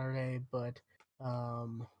Saturday. But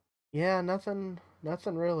yeah, nothing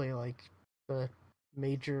really. Like, the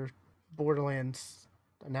major Borderlands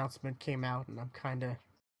announcement came out, and I'm kind of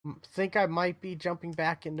think I might be jumping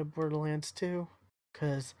back into Borderlands 2,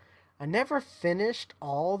 because I never finished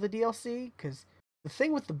all the DLC, because the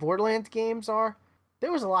thing with the Borderlands games are,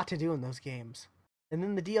 there was a lot to do in those games. And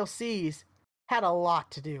then the DLCs had a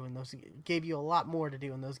lot to do in those, gave you a lot more to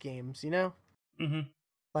do in those games, you know? Mm-hmm.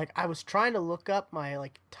 Like, I was trying to look up my,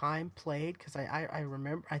 like, time played, because I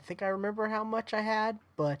think I remember how much I had,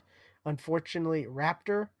 but unfortunately,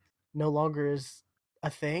 Raptor no longer is a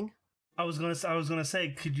thing. I was gonna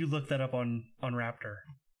say, could you look that up on Raptor?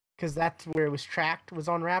 Because that's where it was tracked, was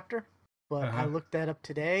on Raptor. But I looked that up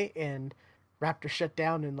today, and Raptor shut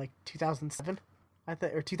down in like 2007, I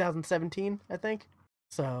think, or 2017, I think.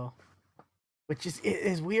 So, which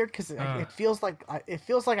is weird, because it feels like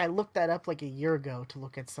I looked that up like a year ago to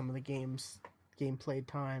look at some of the game played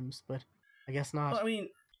times, but I guess not. Well, I mean,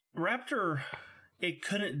 Raptor, it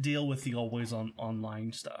couldn't deal with the always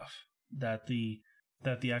online stuff that the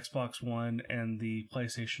Xbox One and the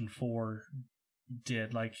PlayStation 4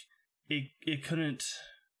 did. Like, it couldn't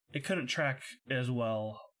track as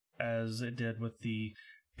well as it did with the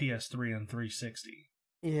PS3 and 360.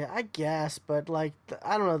 Yeah, I guess, but like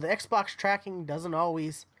I don't know, the Xbox tracking doesn't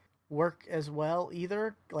always work as well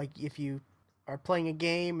either. Like if you are playing a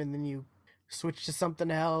game and then you switch to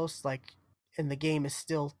something else, like and the game is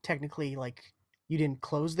still technically like you didn't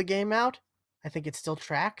close the game out, I think it still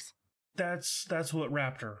tracks. That's what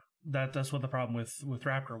Raptor. That's what the problem with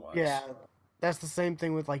Raptor was. Yeah, that's the same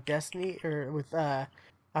thing with like Destiny or with I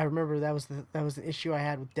remember that was the issue I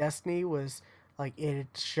had with Destiny was like it had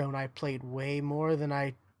shown I played way more than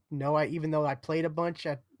I know I even though I played a bunch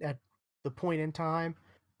at the point in time,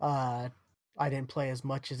 uh I didn't play as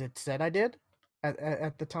much as it said I did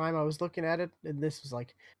at the time I was looking at it, and this was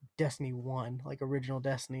like Destiny 1, like original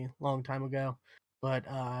Destiny long time ago. But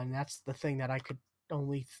and that's the thing that I could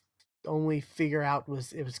only only figure out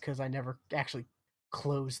was it was because I never actually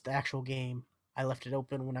closed the actual game. I left it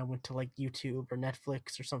open when I went to like YouTube or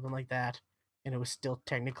Netflix or something like that, and it was still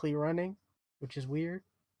technically running, which is weird.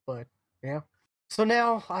 But yeah. So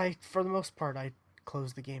now for the most part, I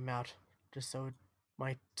close the game out just so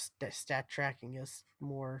my stat tracking is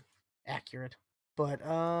more accurate. But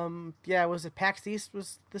yeah, was it PAX East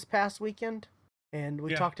was this past weekend? And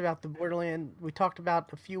we talked about the Borderland. We talked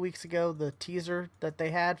about a few weeks ago the teaser that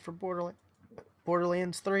they had for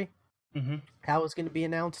Borderlands 3. Mm-hmm. How it was going to be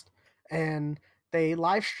announced, and they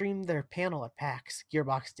live streamed their panel at PAX.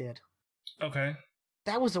 Gearbox did. Okay.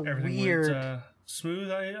 That was Everything weird. Went,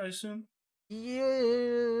 smooth, I assume.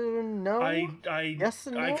 Yeah, no. Yes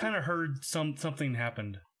and no? I kind of heard something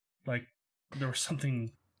happened. Like there was some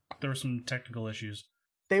technical issues.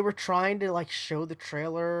 They were trying to like show the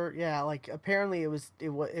trailer. Yeah, like apparently the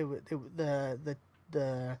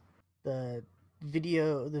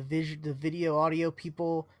video audio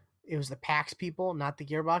people. It was the PAX people, not the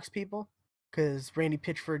Gearbox people, because Randy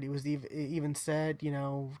Pitchford even said, you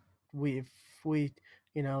know, we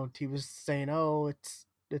he was saying, oh,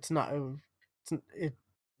 it's not it.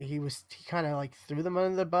 He kind of like threw them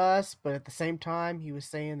under the bus, but at the same time he was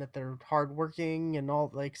saying that they're hardworking and all,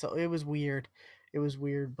 like, so it was weird. It was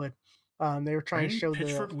weird, but they were trying to show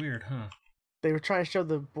weird, huh? They were trying to show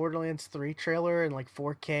the Borderlands 3 trailer in like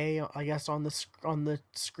 4K, I guess, on the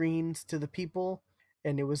screens to the people,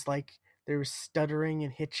 and it was like there was stuttering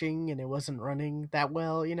and hitching, and it wasn't running that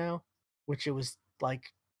well, you know, which it was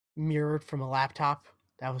like mirrored from a laptop.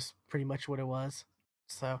 That was pretty much what it was.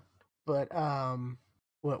 So, but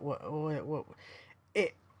what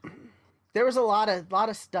it there was a lot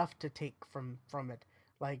of stuff to take from it.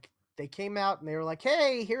 Like they came out and they were like,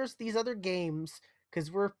 "Hey, here's these other games because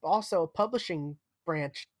we're also a publishing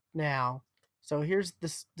branch now. So here's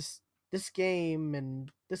this game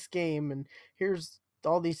and this game, and here's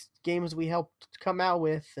all these games we helped come out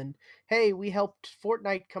with, and hey, we helped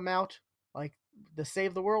Fortnite come out, like the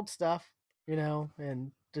Save the World stuff, you know,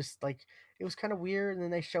 and just like it was kind of weird. And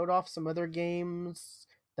then they showed off some other games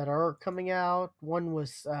that are coming out. One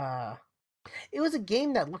was it was a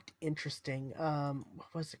game that looked interesting.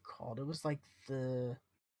 What was it called? It was like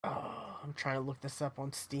I'm trying to look this up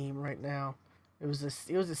on Steam right now. It was a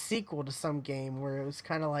sequel to some game where it was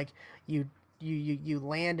kind of like you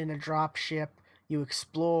land in a drop ship, you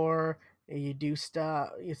explore, you do stuff.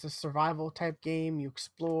 It's a survival type game. You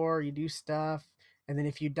explore, you do stuff, and then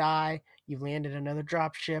if you die, you land in another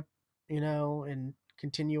drop ship, you know, and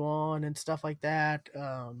continue on and stuff like that.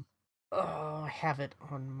 I have it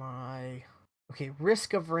on my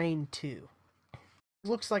Risk of Rain 2.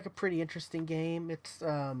 Looks like a pretty interesting game. It's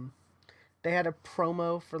they had a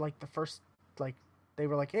promo for like the first, like they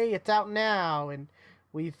were like, "Hey, it's out now, and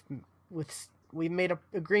we've we've made an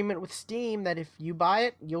agreement with Steam that if you buy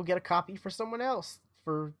it, you'll get a copy for someone else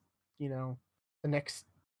for, you know, the next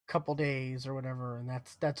couple days or whatever." And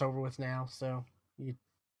that's over with now. So you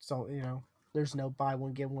know, there's no buy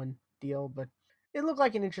one get one deal, but it looked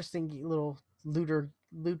like an interesting little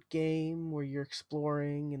loot game where you're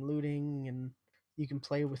exploring and looting, and you can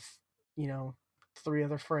play with, you know, 3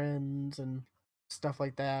 other friends and stuff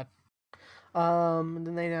like that. And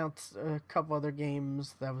then they announced a couple other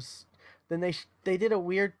games. Then they did a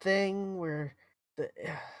weird thing where the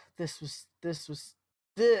this was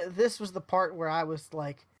the part where I was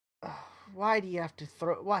like, why do you have to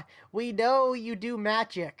throw? Why? We know you do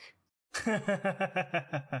magic.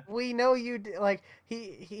 We know you like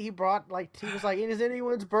he brought, like, he was like, "Is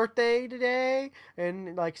anyone's birthday today?"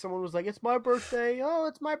 And like someone was like, "It's my birthday." "Oh,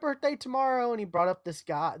 it's my birthday tomorrow." And he brought up this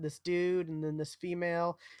dude, and then this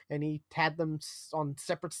female, and he had them on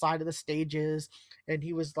separate side of the stages, and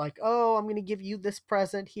he was like, "Oh, I'm gonna give you this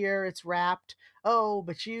present here. It's wrapped. Oh,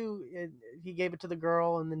 but you," and he gave it to the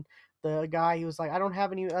girl, and then the guy, he was like, "I don't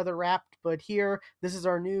have any other wrapped, but here, this is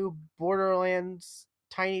our new Borderlands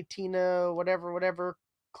Tiny Tina, whatever,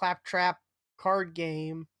 claptrap card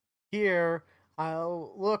game here.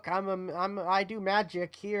 Look, I do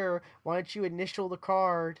magic here. Why don't you initial the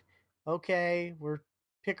card? Okay,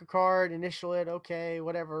 pick a card, initial it. Okay,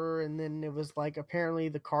 whatever. And then it was like apparently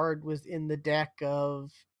the card was in the deck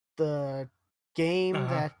of the game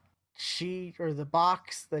that or the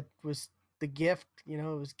box that was the gift. You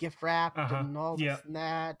know, it was gift wrapped and all this and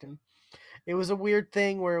that, and it was a weird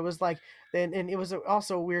thing where it was like, and it was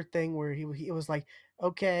also a weird thing where it was like,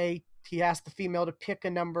 okay, he asked the female to pick a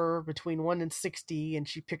number between 1 and 60, and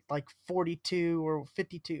she picked like 42 or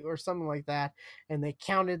 52 or something like that, and they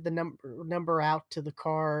counted the number out to the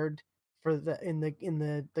card for in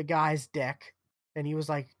the guy's deck, and he was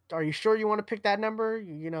like, "Are you sure you want to pick that number?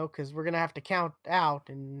 You know, because we're gonna have to count out."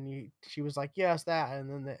 And she was like, "Yes, that."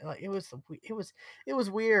 And then it was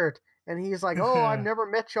weird. And he's like, "Oh, I've never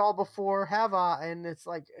met y'all before, have I?" And it's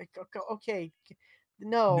like, okay,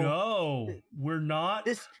 no, we're not.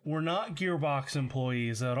 We're not Gearbox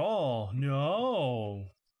employees at all. No,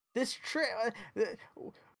 this trick.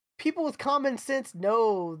 People with common sense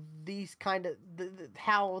know these kind of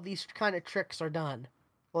how these kind of tricks are done.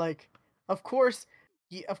 Like, of course,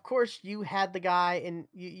 you had the guy and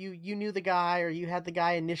you knew the guy, or you had the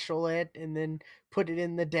guy initial it and then put it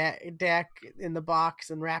in the deck in the box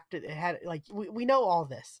and wrapped it. It had like we know all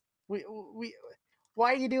this. We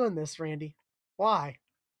why are you doing this, Randy? Why?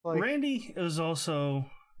 Like, Randy is also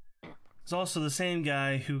the same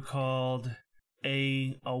guy who called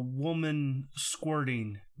a woman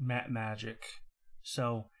squirting magic.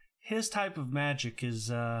 So his type of magic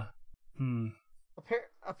is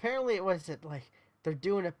Apparently, it was like they're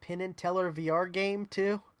doing a Penn and Teller VR game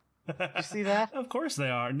too. You see that? Of course they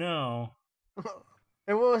are. No.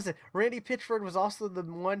 And what was it? Randy Pitchford was also the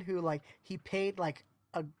one who like he paid like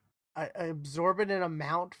a exorbitant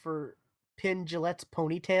amount for Penn Jillette's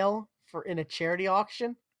ponytail in a charity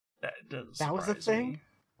auction. That was a thing.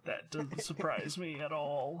 That doesn't surprise me at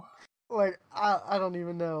all. Like I don't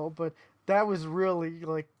even know, but that was really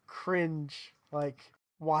like cringe. Like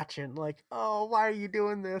watching, like, oh, why are you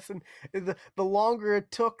doing this? And the longer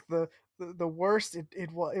it took, the worse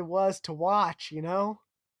it was to watch. You know,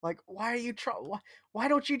 like why are you why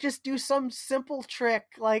don't you just do some simple trick?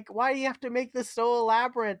 Like why do you have to make this so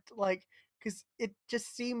elaborate? Like because it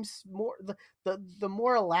just seems more the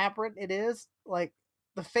more elaborate it is, like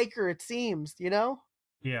the faker it seems. You know?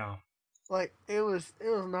 Yeah. Like it was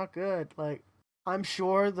not good. Like I'm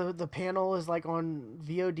sure the panel is like on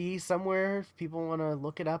VOD somewhere if people want to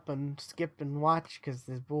look it up and skip and watch, because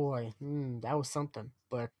this boy, that was something.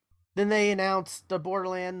 But then they announced the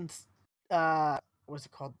Borderlands, what's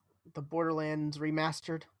it called? The Borderlands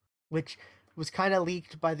Remastered, which was kind of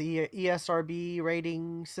leaked by the ESRB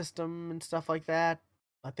rating system and stuff like that.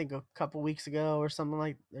 I think a couple weeks ago or something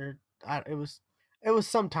like that. It was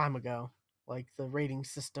some time ago, like the rating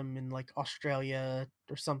system in like Australia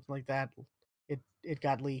or something like that. It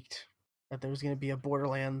got leaked that there was going to be a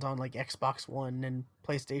Borderlands on like Xbox One and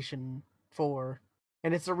PlayStation 4.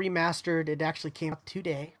 And it's a remastered. It actually came out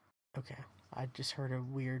today. Okay. I just heard a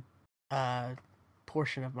weird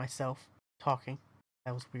portion of myself talking.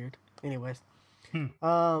 That was weird. Anyways.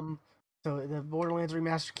 So the Borderlands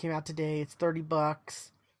remastered came out today. It's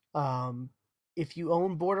 $30. If you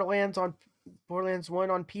own Borderlands 1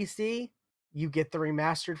 on PC, you get the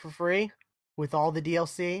remastered for free with all the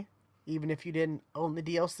DLC. Even if you didn't own the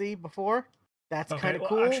DLC before, that's kind of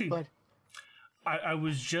cool. Actually, but I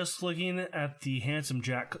was just looking at the Handsome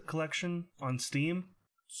Jack collection on Steam.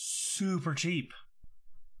 Super cheap.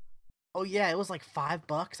 Oh yeah, it was like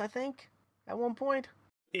 $5, I think, at one point.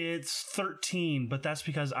 It's $13, but that's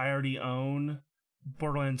because I already own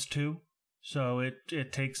Borderlands 2, so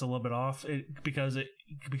it takes a little bit off. Because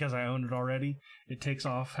I own it already, it takes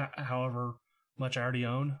off however much I already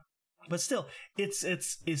own. But still, it's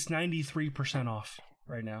 93% off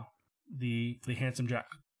right now. The Handsome Jack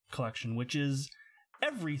collection, which is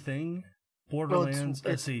everything Borderlands.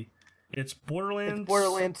 Let's see, it's Borderlands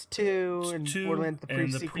 2 and Borderlands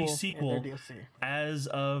the pre-sequel as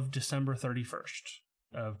of December 31st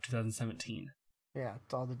of 2017. Yeah,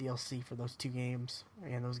 it's all the DLC for those two games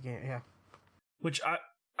and those games. Yeah, which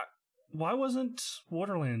why wasn't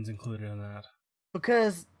Borderlands included in that?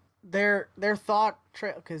 Because their thought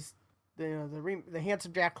because the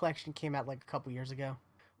Handsome Jack collection came out like a couple years ago.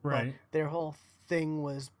 Right. But their whole thing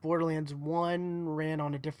was Borderlands 1 ran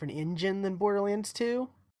on a different engine than Borderlands 2.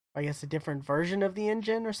 I guess a different version of the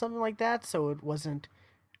engine or something like that, so it wasn't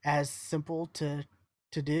as simple to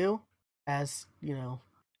do as,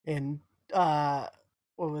 and what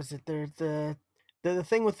was it? The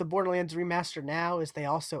thing with the Borderlands remaster now is they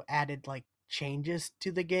also added like changes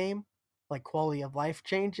to the game, like quality of life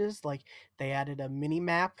changes. Like they added a mini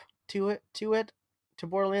map to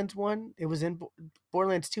Borderlands 1. It was in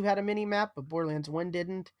Borderlands 2 had a mini map, but Borderlands 1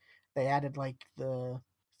 didn't. They added like the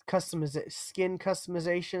skin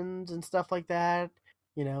customizations and stuff like that.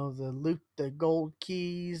 You know, the loot, the gold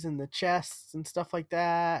keys and the chests and stuff like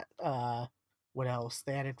that. What else?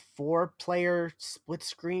 They added 4-player split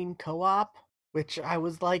screen co-op, which I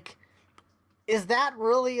was like, is that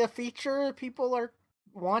really a feature people are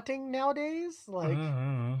wanting nowadays? Like,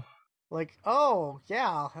 oh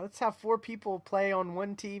yeah, let's have 4 people play on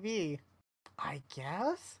one TV. I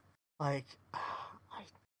guess. Like,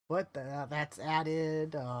 that's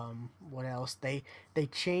added. What else? They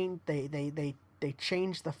changed they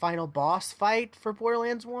changed the final boss fight for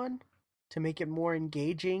Borderlands 1 to make it more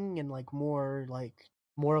engaging and like more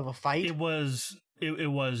of a fight. It was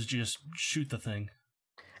just shoot the thing.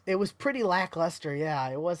 It was pretty lackluster. Yeah,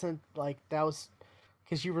 it wasn't like that was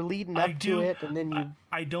because you were leading up to it, and then you.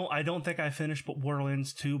 I don't think I finished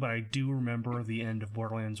Borderlands 2, but I do remember the end of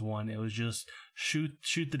Borderlands 1. It was just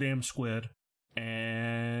shoot the damn squid,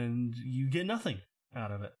 and you get nothing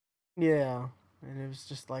out of it. Yeah, and it was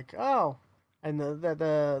just like, oh, and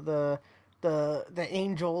the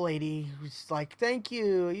angel lady was like, "Thank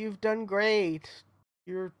you, you've done great,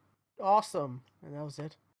 you're awesome," and that was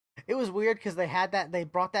it. It was weird because they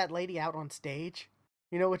brought that lady out on stage.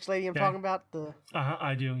 You know which lady I'm talking about?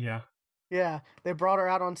 I do, yeah. Yeah, they brought her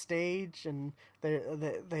out on stage and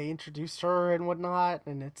they introduced her and whatnot,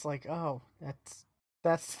 and it's like, oh,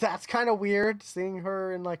 that's kind of weird seeing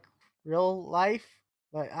her in like real life.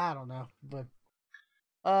 Like I don't know, but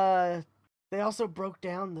they also broke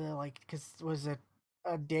down the because was it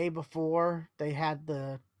a day before they had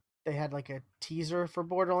like a teaser for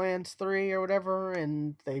Borderlands 3 or whatever,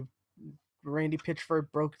 and Randy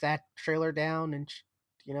Pitchford broke that trailer down and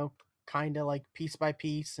kind of like piece by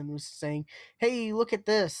piece and was saying, hey, look at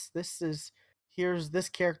this. Here's this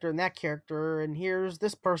character and that character, and here's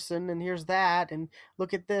this person and here's that, and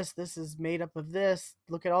look at this. This is made up of this.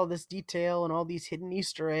 Look at all this detail and all these hidden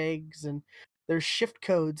Easter eggs, and there's shift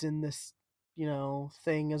codes in this,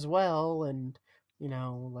 thing as well. And,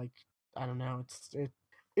 like, I don't know.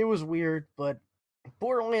 It was weird, but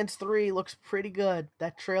Borderlands 3 looks pretty good.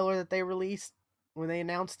 That trailer that they released when they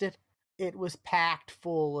announced it, it was packed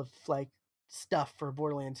full of like stuff for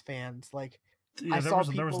Borderlands fans. Like, yeah, there was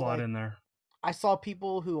a lot in there. I saw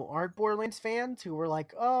people who aren't Borderlands fans who were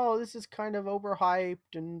like, "Oh, this is kind of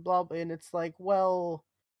overhyped and blah blah," and it's like, well,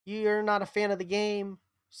 you're not a fan of the game,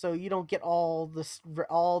 so you don't get all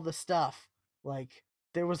the stuff. Like,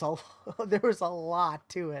 there was a lot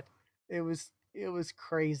to it. It was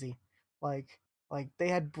crazy. Like they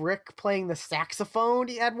had Brick playing the saxophone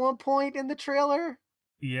at one point in the trailer.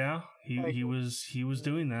 Yeah, he was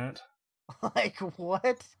doing that. Like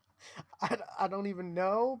what? I don't even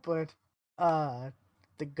know, but the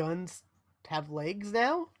guns have legs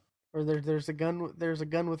now, or there's a gun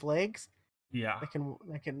with legs. Yeah, that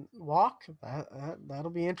can walk.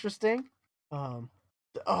 That'll be interesting.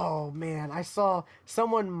 Oh man, I saw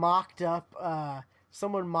someone mocked up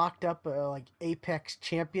like Apex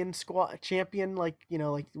champion, like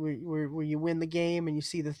where you win the game and you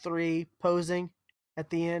see the 3 posing at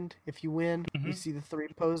the end. If you win, you see the 3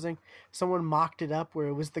 posing. Someone mocked it up where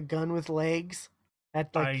it was the gun with legs.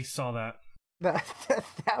 I saw that. That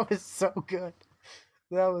was so good.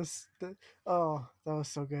 That was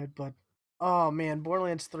so good. But oh man,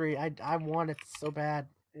 Borderlands 3, I want it so bad.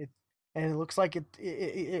 And it looks like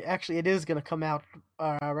it actually is going to come out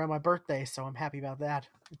around my birthday, so I'm happy about that.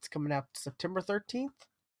 It's coming out September 13th,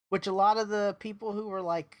 which a lot of the people who were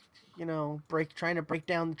like, trying to break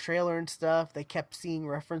down the trailer and stuff, they kept seeing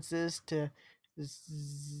references to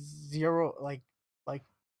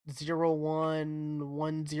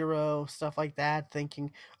 0110 stuff like that,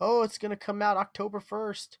 thinking, oh, it's going to come out October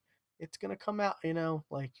 1st. It's going to come out,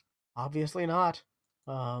 obviously not.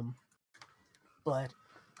 But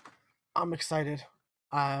I'm excited.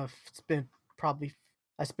 I want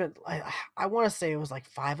to say it was like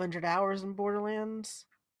 500 hours in Borderlands,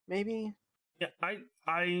 maybe. Yeah,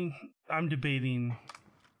 I'm debating.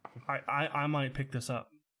 I might pick this up,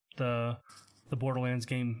 the Borderlands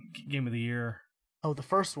game of the year. Oh, the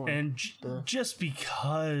first one, and just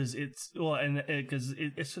because it's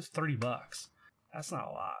it's just $30. That's not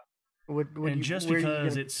a lot.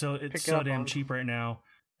 Because it's so damn cheap right now,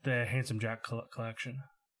 the Handsome Jack collection.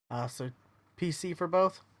 So PC for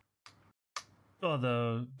both? Oh,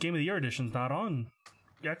 the Game of the Year edition's not on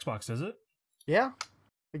Xbox, is it? Yeah.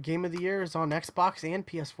 The Game of the Year is on Xbox and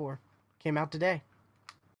PS4. Came out today.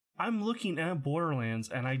 I'm looking at Borderlands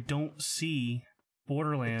and I don't see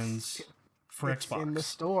Borderlands for Xbox. In the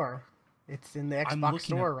store. It's in the Xbox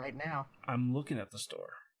store right now. I'm looking at the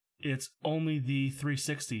store. It's only the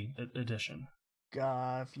 360 edition.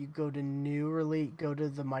 If you go to new release, go to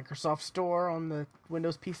the Microsoft Store on the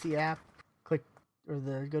Windows PC app, go to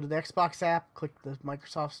the Xbox app, click the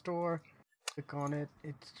Microsoft Store, click on it.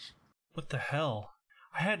 It's what the hell?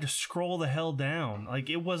 I had to scroll the hell down. Like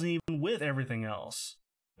it wasn't even with everything else.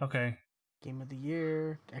 Okay. Game of the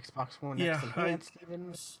Year, Xbox One X Enhanced,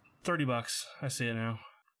 even $30. I see it now.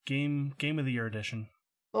 Game of the Year edition.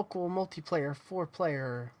 Local multiplayer,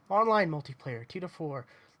 4-player, online multiplayer, 2 to 4.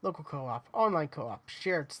 Local co-op, online co-op,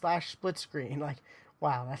 shared / split screen. Like,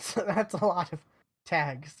 wow, that's a lot of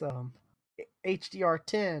tags.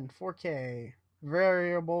 HDR10, 4K,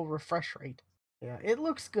 variable refresh rate. Yeah, it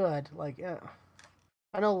looks good. Like,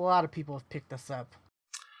 I know a lot of people have picked this up.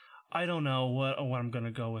 I don't know what I'm gonna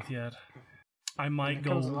go with yet. I might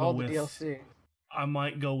go with the DLC. I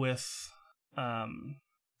might go with I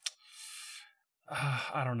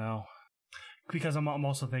don't know. Because I'm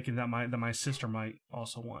also thinking that my sister might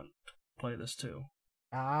also want to play this too.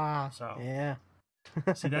 So yeah.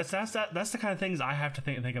 See, that's the kind of things I have to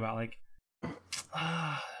think about. Like,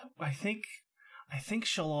 I think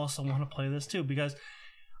she'll also want to play this too because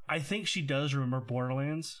I think she does remember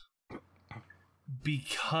Borderlands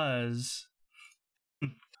because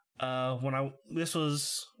this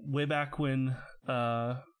was way back when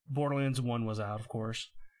Borderlands 1 was out, of course.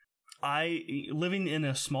 Living in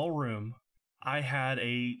a small room. I had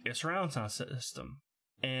a surround sound system,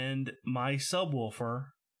 and my subwoofer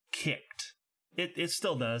kicked. It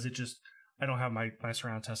still does. It just I don't have my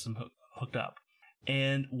surround system hooked up.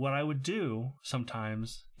 And what I would do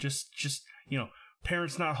sometimes, just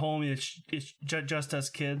parents not home, it's just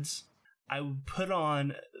us kids. I would put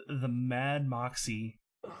on the Mad Moxie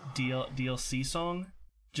DLC song,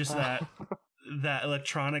 just that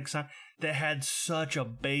electronic sound that had such a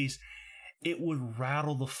bass. It would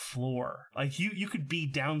rattle the floor. Like you could be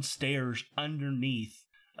downstairs underneath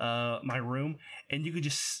my room, and you could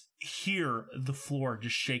just hear the floor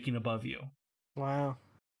just shaking above you. Wow.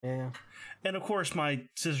 Yeah. And of course, my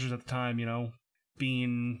sisters at the time,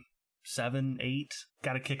 being 7, 8,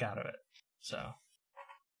 got a kick out of it. So.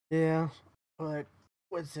 Yeah. But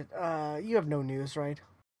what's it? You have no news, right?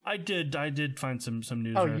 I did find some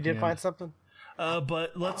news. Oh, you did find something.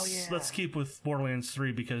 But let's keep with Borderlands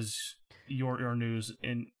 3 because your news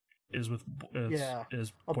is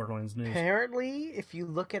Borderlands news. Apparently, if you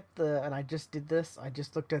look at and I just did this, I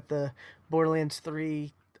just looked at the Borderlands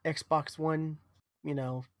 3 Xbox One,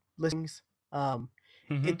 listings. I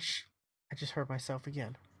just heard myself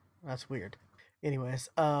again. That's weird. Anyways,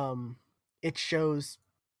 it shows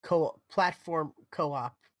platform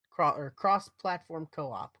co-op or cross-platform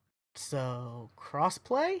co-op. So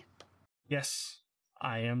crossplay? Yes,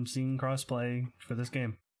 I am seeing crossplay for this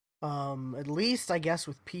game. At least I guess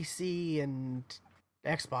with PC and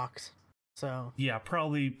Xbox. So yeah,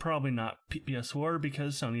 probably not PS4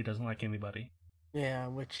 because Sony doesn't like anybody. Yeah,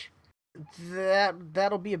 which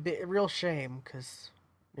that'll be a real shame because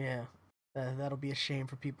that'll be a shame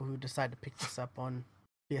for people who decide to pick this up on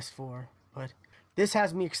PS4. But this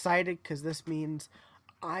has me excited because this means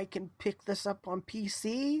I can pick this up on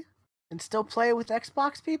PC and still play with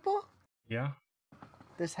Xbox people. Yeah.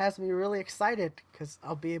 This has me really excited because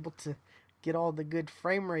I'll be able to get all the good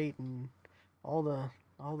frame rate and all the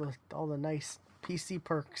nice PC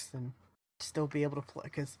perks and still be able to play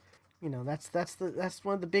because that's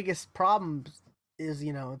one of the biggest problems is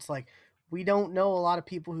it's like we don't know a lot of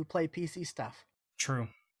people who play PC stuff. True.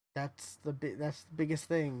 That's the biggest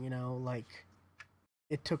thing, like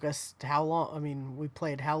it took us how long? I mean, we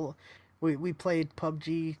played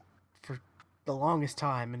PUBG for the longest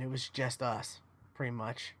time and it was just us. Pretty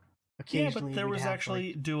much. Occasionally, but there was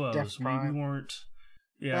actually duos. We weren't.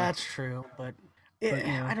 Yeah, that's true. But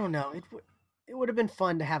I don't know. It would have been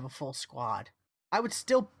fun to have a full squad. I would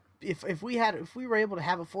still, if we were able to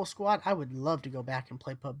have a full squad, I would love to go back and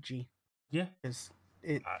play PUBG. Yeah, because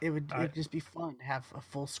it'd just be fun to have a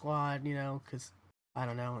full squad. Because I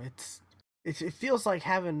don't know. It feels like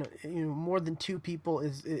having more than 2 people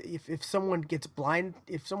is if someone gets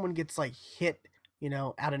if someone gets like hit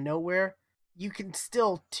out of nowhere. You can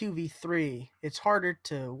still 2v3. It's harder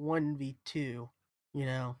to 1v2,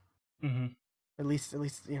 Mm-hmm. At least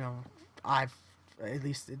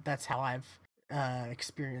that's how I've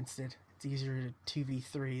experienced it. It's easier to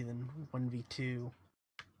 2v3 than 1v2.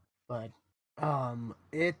 But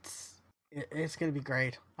it's gonna be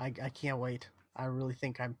great. I can't wait. I really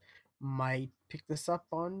think I might pick this up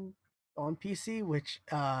on PC, which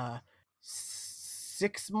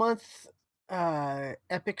 6-month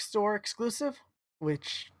Epic Store exclusive,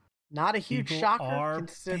 which Not a huge People shocker. Are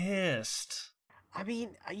pissed. I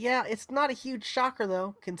mean, yeah, it's not a huge shocker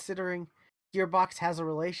though, considering Gearbox has a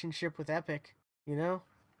relationship with Epic, you know?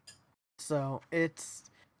 So it's,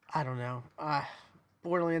 I don't know.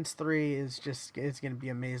 Borderlands 3 is it's going to be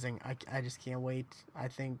amazing. I just can't wait. I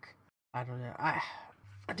think, I don't know. I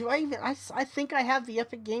think I have the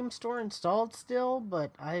Epic Game Store installed still,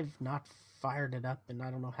 but I've not fired it up in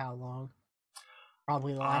I don't know how long.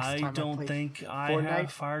 Probably the last time I don't think Fortnite. I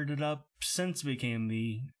have fired it up since it became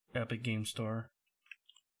the Epic Game Store.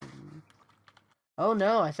 Oh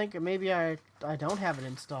no, I think maybe I don't have it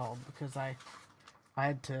installed because I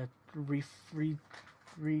had to reformat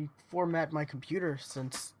my computer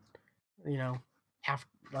since half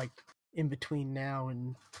like in between now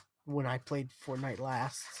and when I played Fortnite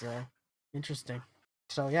last. So interesting.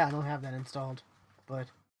 So yeah, I don't have that installed, but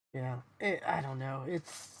yeah, I don't know.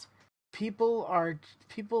 It's people are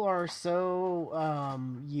so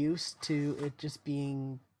used to it just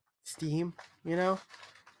being Steam,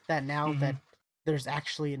 that now that there's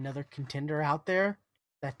actually another contender out there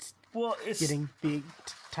that's getting big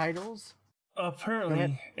titles.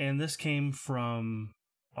 Apparently, and this came from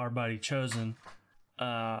our buddy Chosen.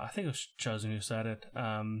 I think it was Chosen who said it.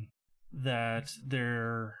 That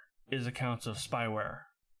there is accounts of spyware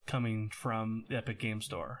coming from the Epic Game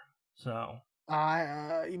Store. So,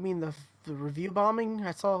 you mean the review bombing?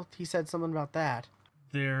 I saw he said something about that.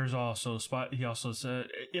 There's also he also said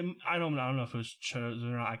I don't know if it was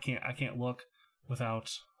Chosen or not. I can't look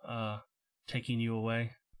without taking you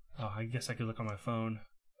away. Oh, I guess I could look on my phone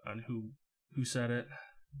on who said it.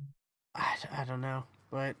 I don't know,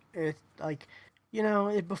 but it's like,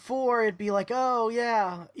 before it'd be like, oh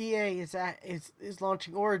yeah, EA is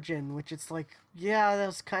launching Origin, which it's like, yeah, that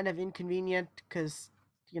was kind of inconvenient because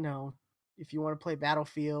if you want to play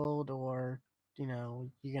Battlefield or you're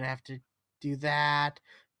gonna have to do that,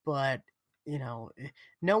 but no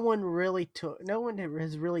one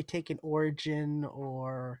has really taken Origin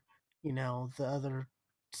or the other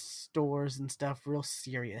stores and stuff real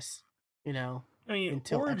serious. I mean,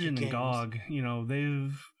 until Origin Epic and GOG,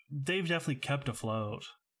 they've definitely kept afloat.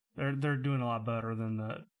 They're doing a lot better than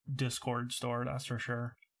the Discord store, that's for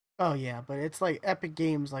sure. Oh yeah, but it's like Epic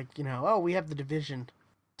Games, like oh, we have the Division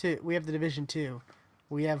 2. We have the Division 2.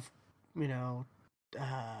 We have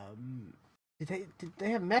did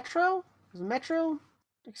they have Metro? Was Metro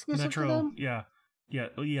exclusive Metro, to them? Yeah,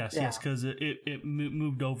 yes, because it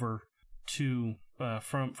moved over to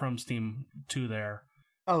from Steam to there.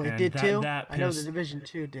 Oh, it did too. I know the Division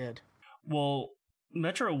 2 did. Well,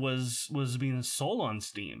 Metro was being sold on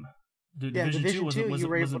Steam. Division 2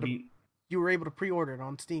 you were able to pre-order it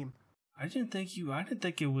on Steam. I didn't think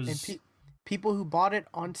it was. And people who bought it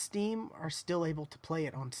on Steam are still able to play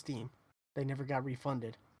it on Steam. They never got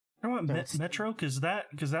refunded. You know what, Metro? Because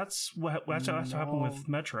that's what happened with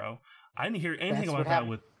Metro. I didn't hear anything about that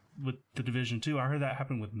with the Division 2. I heard that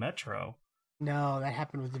happened with Metro. No, that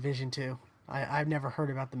happened with Division 2. I've never heard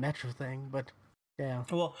about the Metro thing, but yeah.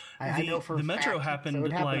 Well, I know for the Metro happened, so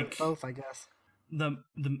it happened like both, I guess. The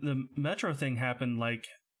Metro thing happened like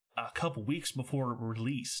a couple weeks before it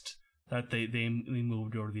released. That they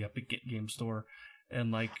moved over to the Epic Game Store,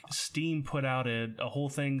 and like Steam put out a whole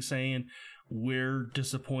thing saying we're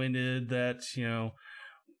disappointed that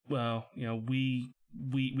we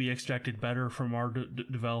expected better from our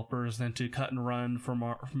developers than to cut and run from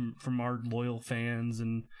our loyal fans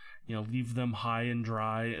and leave them high and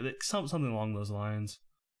dry, something along those lines.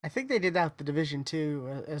 I think they did that with the Division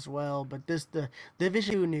 2 as well, but the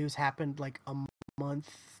Division 2 news happened like a month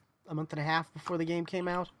and a half before the game came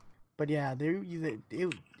out. But yeah,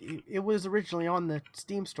 it was originally on the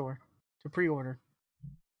Steam store to pre-order.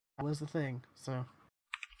 That was the thing. So,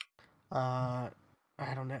 I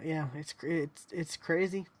don't know. Yeah, it's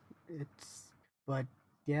crazy. But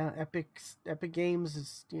yeah, Epic Games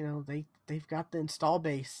is they've got the install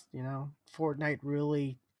base. Fortnite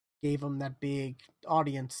really gave them that big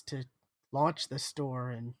audience to launch the store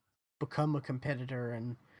and become a competitor,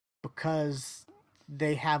 and because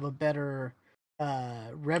they have a better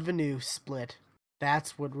revenue split,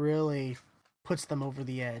 that's what really puts them over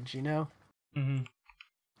the edge,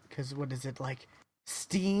 because what is it, like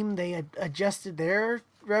Steam, they adjusted their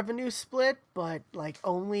revenue split, but like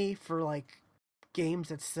only for like games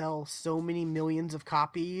that sell so many millions of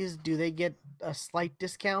copies do they get a slight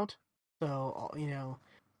discount. So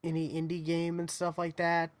any indie game and stuff like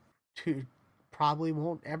that who probably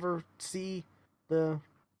won't ever see their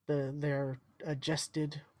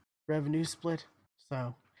adjusted revenue split.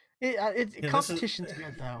 So competition's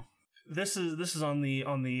good though. This is on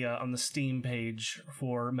the Steam page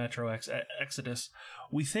for Metro Exodus.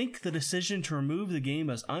 We think the decision to remove the game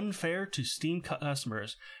is unfair to Steam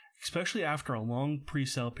customers, especially after a long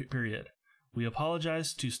pre-sale period. We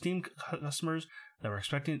apologize to Steam customers that were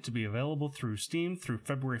expecting it to be available through Steam through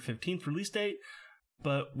February 15th release date,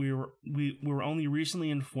 but we were only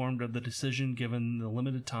recently informed of the decision given the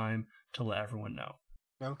limited time to let everyone know.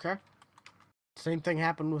 Okay. Same thing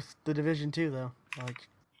happened with The Division 2, though. Like,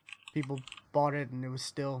 people bought it and it was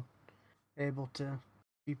still able to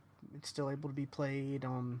be played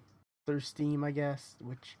on through Steam, I guess.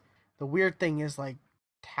 Which the weird thing is, like,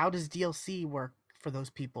 how does DLC work for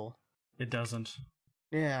those people? It doesn't.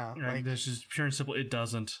 Yeah, like this is pure and simple. It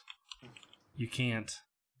doesn't. You can't.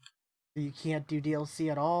 You can't do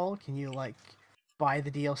DLC at all. Can you like buy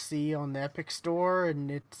the DLC on the Epic Store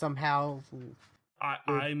and it somehow?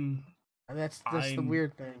 That's the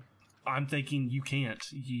weird thing. I'm thinking you can't.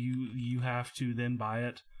 You have to then buy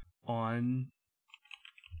it on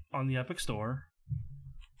the Epic Store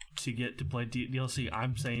to get to play DLC.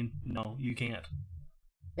 I'm saying no, you can't.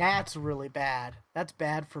 That's really bad. That's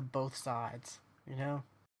bad for both sides. You know,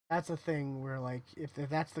 that's a thing where like if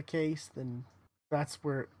that's the case, then that's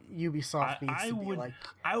where Ubisoft needs to be like.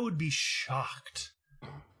 I would be shocked,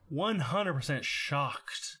 100%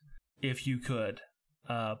 shocked, if you could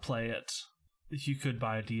play it. If you could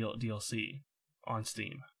buy a DLC on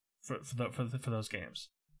Steam for those games,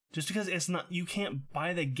 just because it's not, you can't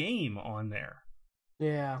buy the game on there.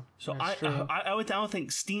 Yeah. So I would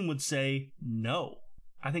think Steam would say no.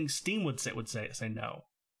 I think Steam would say no.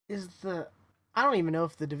 I don't even know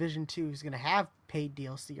if the Division 2 is going to have paid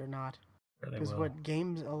DLC or not. Because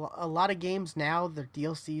a lot of games now, their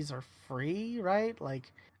DLCs are free, right?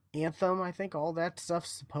 Like Anthem, I think all that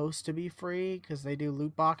stuff's supposed to be free because they do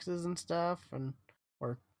loot boxes and stuff,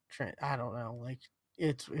 I don't know. Like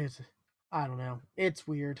it's I don't know. It's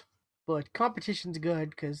weird, but competition's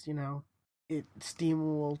good because Steam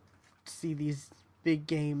will see these big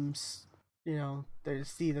games. They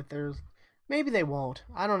see that there's. Maybe they won't.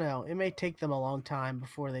 I don't know. It may take them a long time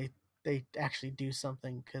before they actually do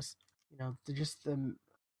something because the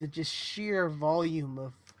just sheer volume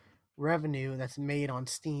of revenue that's made on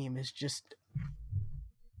Steam is just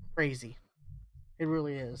crazy. It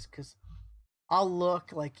really is because I'll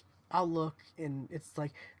look and it's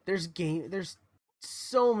like there's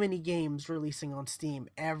so many games releasing on Steam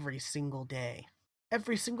every single day.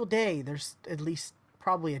 Every single day there's at least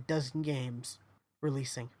probably a dozen games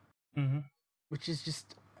releasing. Mm-hmm. Which is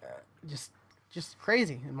just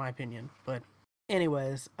crazy in my opinion. But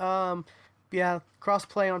anyways, yeah,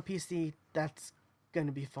 crossplay on PC, that's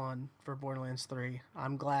gonna be fun for Borderlands 3.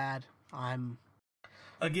 I'm glad. I'm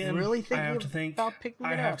really thinking about picking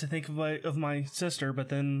it up. I have to think of my sister, but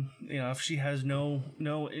then if she has no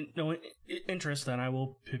interest, then I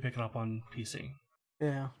will pick it up on PC.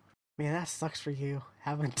 Yeah, man, that sucks for you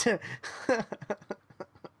having to.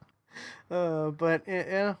 But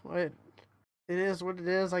yeah, it is what it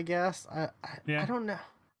is, I guess. I don't know.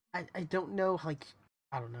 I don't know. Like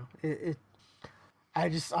I don't know.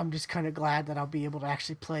 I'm just kind of glad that I'll be able to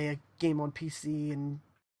actually play a game on PC and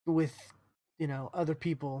with other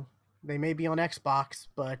people. They may be on Xbox,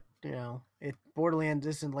 but Borderlands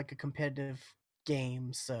isn't like a competitive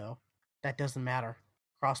game, so that doesn't matter.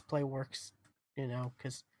 Crossplay works,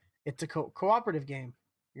 because it's a cooperative game.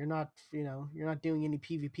 You're not doing any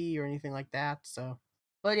PvP or anything like that. So,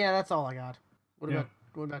 but yeah, that's all I got. What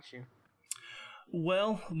about you?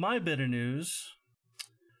 Well, my bit of news.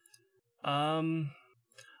 Minecraft,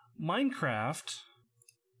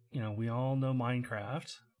 we all know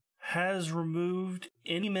Minecraft, has removed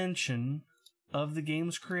any mention of the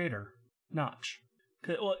game's creator, Notch.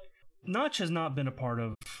 Well, Notch has not been a part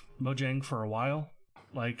of Mojang for a while.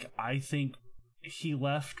 Like, I think he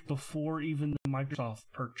left before even the Microsoft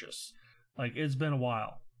purchase. Like, it's been a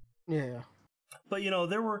while. Yeah. But,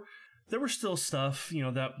 there were still stuff,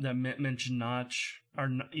 that mentioned Notch.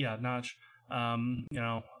 Notch.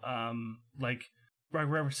 Like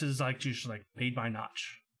references like just like made by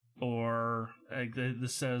Notch, or like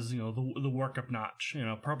this says the work of Notch,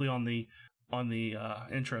 probably on the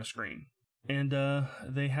intro screen, and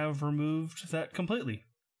they have removed that completely,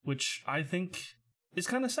 which I think is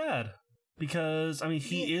kind of sad because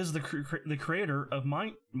he is the creator of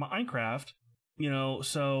Minecraft,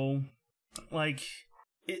 so like.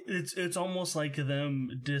 It's almost like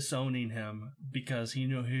them disowning him because he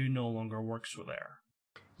no longer works for there.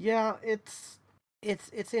 Yeah, it's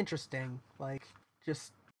interesting. Like,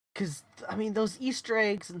 just because those Easter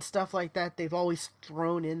eggs and stuff like that, they've always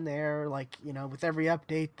thrown in there. Like with every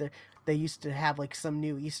update, they used to have like some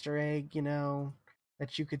new Easter egg,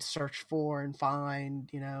 that you could search for and find,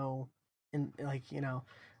 and like,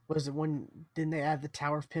 was it when didn't they add the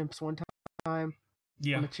Tower of Pimps one time?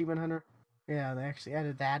 Yeah. From Achievement Hunter? Yeah, they actually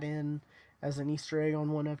added that in as an Easter egg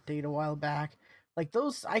on one update a while back. Like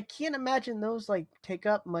those, I can't imagine those like take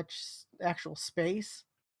up much actual space,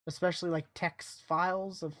 especially like text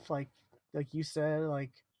files of like you said,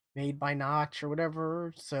 like made by Notch or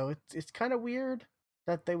whatever. So it's kind of weird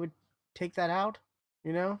that they would take that out,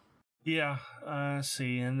 Yeah,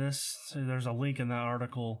 see, and there's a link in that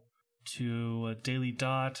article to a Daily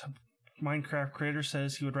Dot. Minecraft creator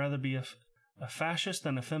says he would rather be a fascist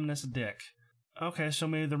than a feminist dick. Okay, so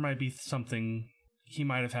maybe there might be something, he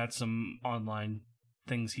might have had some online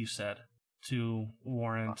things he said to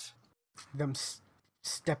warrant them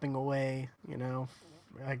stepping away,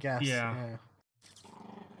 I guess. Yeah.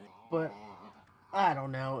 But I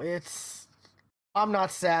don't know. I'm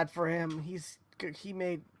not sad for him. He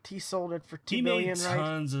sold it for $2 billion, right? He made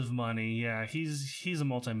tons of money. Yeah, he's a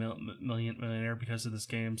multi-millionaire because of this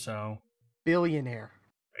game. So billionaire,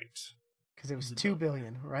 right? Because it was $2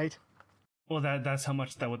 billion, right? Well, that's how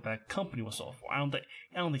much that company was sold for. I don't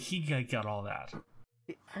think he got all that.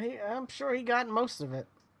 I'm sure he got most of it,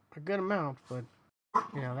 a good amount, but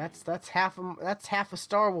that's half of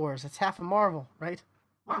Star Wars. That's half of Marvel, right?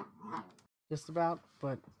 Just about,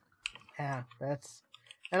 but yeah, that's.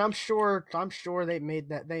 And I'm sure they made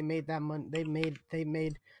that money. They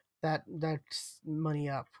made that money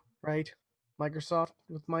up, right? Microsoft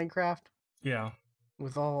with Minecraft. Yeah.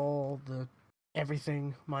 With all the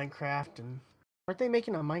everything Minecraft, and aren't they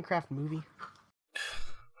making a Minecraft movie?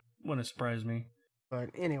 Wouldn't surprise me. But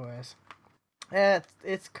anyways,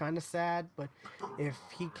 it's kind of sad. But if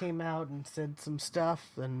he came out and said some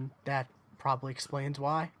stuff, then that probably explains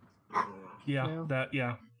why. Yeah,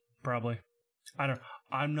 probably.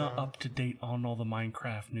 I'm not up to date on all the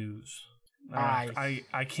Minecraft news.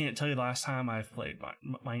 I can't tell you the last time I've played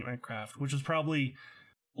Minecraft, which was probably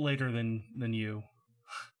later than you.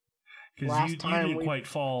 Because you didn't quite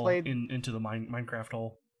fall into the Minecraft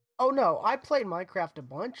hole. Oh no, I played Minecraft a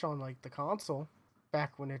bunch on like the console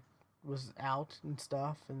back when it was out and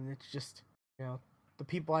stuff, and it's just the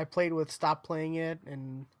people I played with stopped playing it,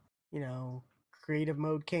 and creative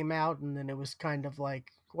mode came out, and then it was kind of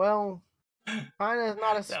like, well, kind of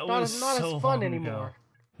not as fun anymore.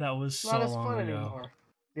 That was so not as long fun ago. Anymore.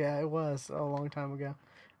 Yeah, it was a long time ago.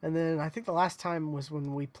 And then I think the last time was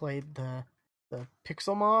when we played the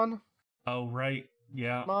Pixelmon. Oh right,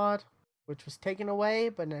 yeah. Mod, which was taken away,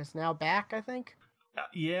 but is now back. I think.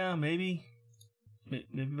 Yeah, maybe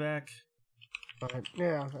back. But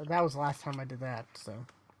yeah, that was the last time I did that. So.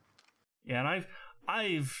 Yeah, and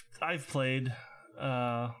I've played.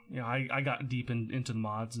 I got deep into the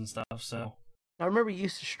mods and stuff. So I remember you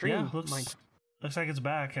used to stream. Yeah, looks like it's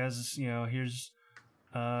back. As here's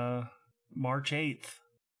March 8th.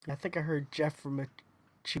 I think I heard Jeff from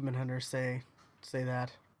Achievement Hunter say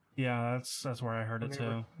that. Yeah, that's where I heard it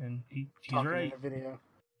too, and he's right. In the video.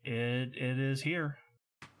 It is here.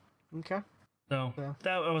 Okay. So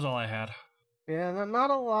that was all I had. Yeah,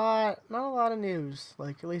 not a lot of news.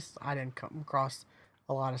 Like at least I didn't come across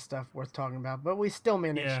a lot of stuff worth talking about, but we still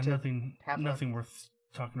managed to nothing worth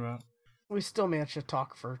talking about. We still managed to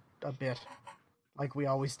talk for a bit, like we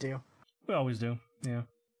always do. We always do, yeah.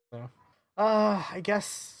 So, I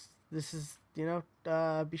guess this is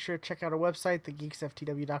be sure to check out our website,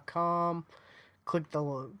 thegeeksftw.com. Click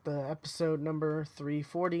the episode number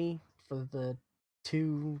 340 for the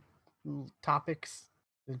 2 topics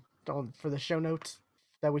for the show notes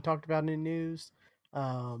that we talked about in the news.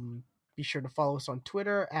 Be sure to follow us on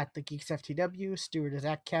Twitter at thegeeksftw. Stuart is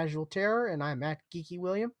at Casual Terror, and I'm at Geeky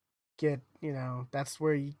William. That's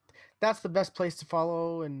that's the best place to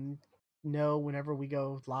follow and know whenever we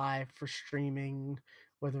go live for streaming,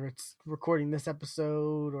 whether it's recording this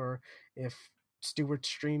episode or if Stuart's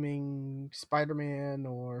streaming Spider-Man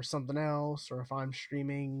or something else, or if I'm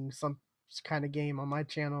streaming some kind of game on my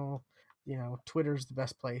channel. Twitter's the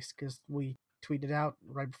best place because we tweet it out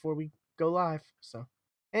right before we go live. So,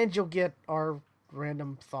 and you'll get our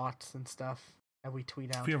random thoughts and stuff that we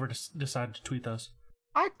tweet out. If you ever decide to tweet those,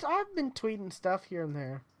 I've been tweeting stuff here and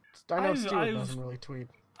there. I know Stuart doesn't really tweet.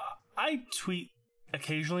 I tweet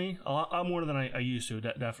occasionally, a lot more than I used to.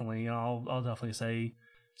 Definitely, I'll definitely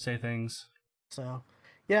say things. So,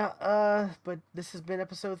 yeah. But this has been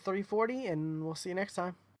episode 340, and we'll see you next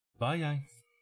time. Bye, guys.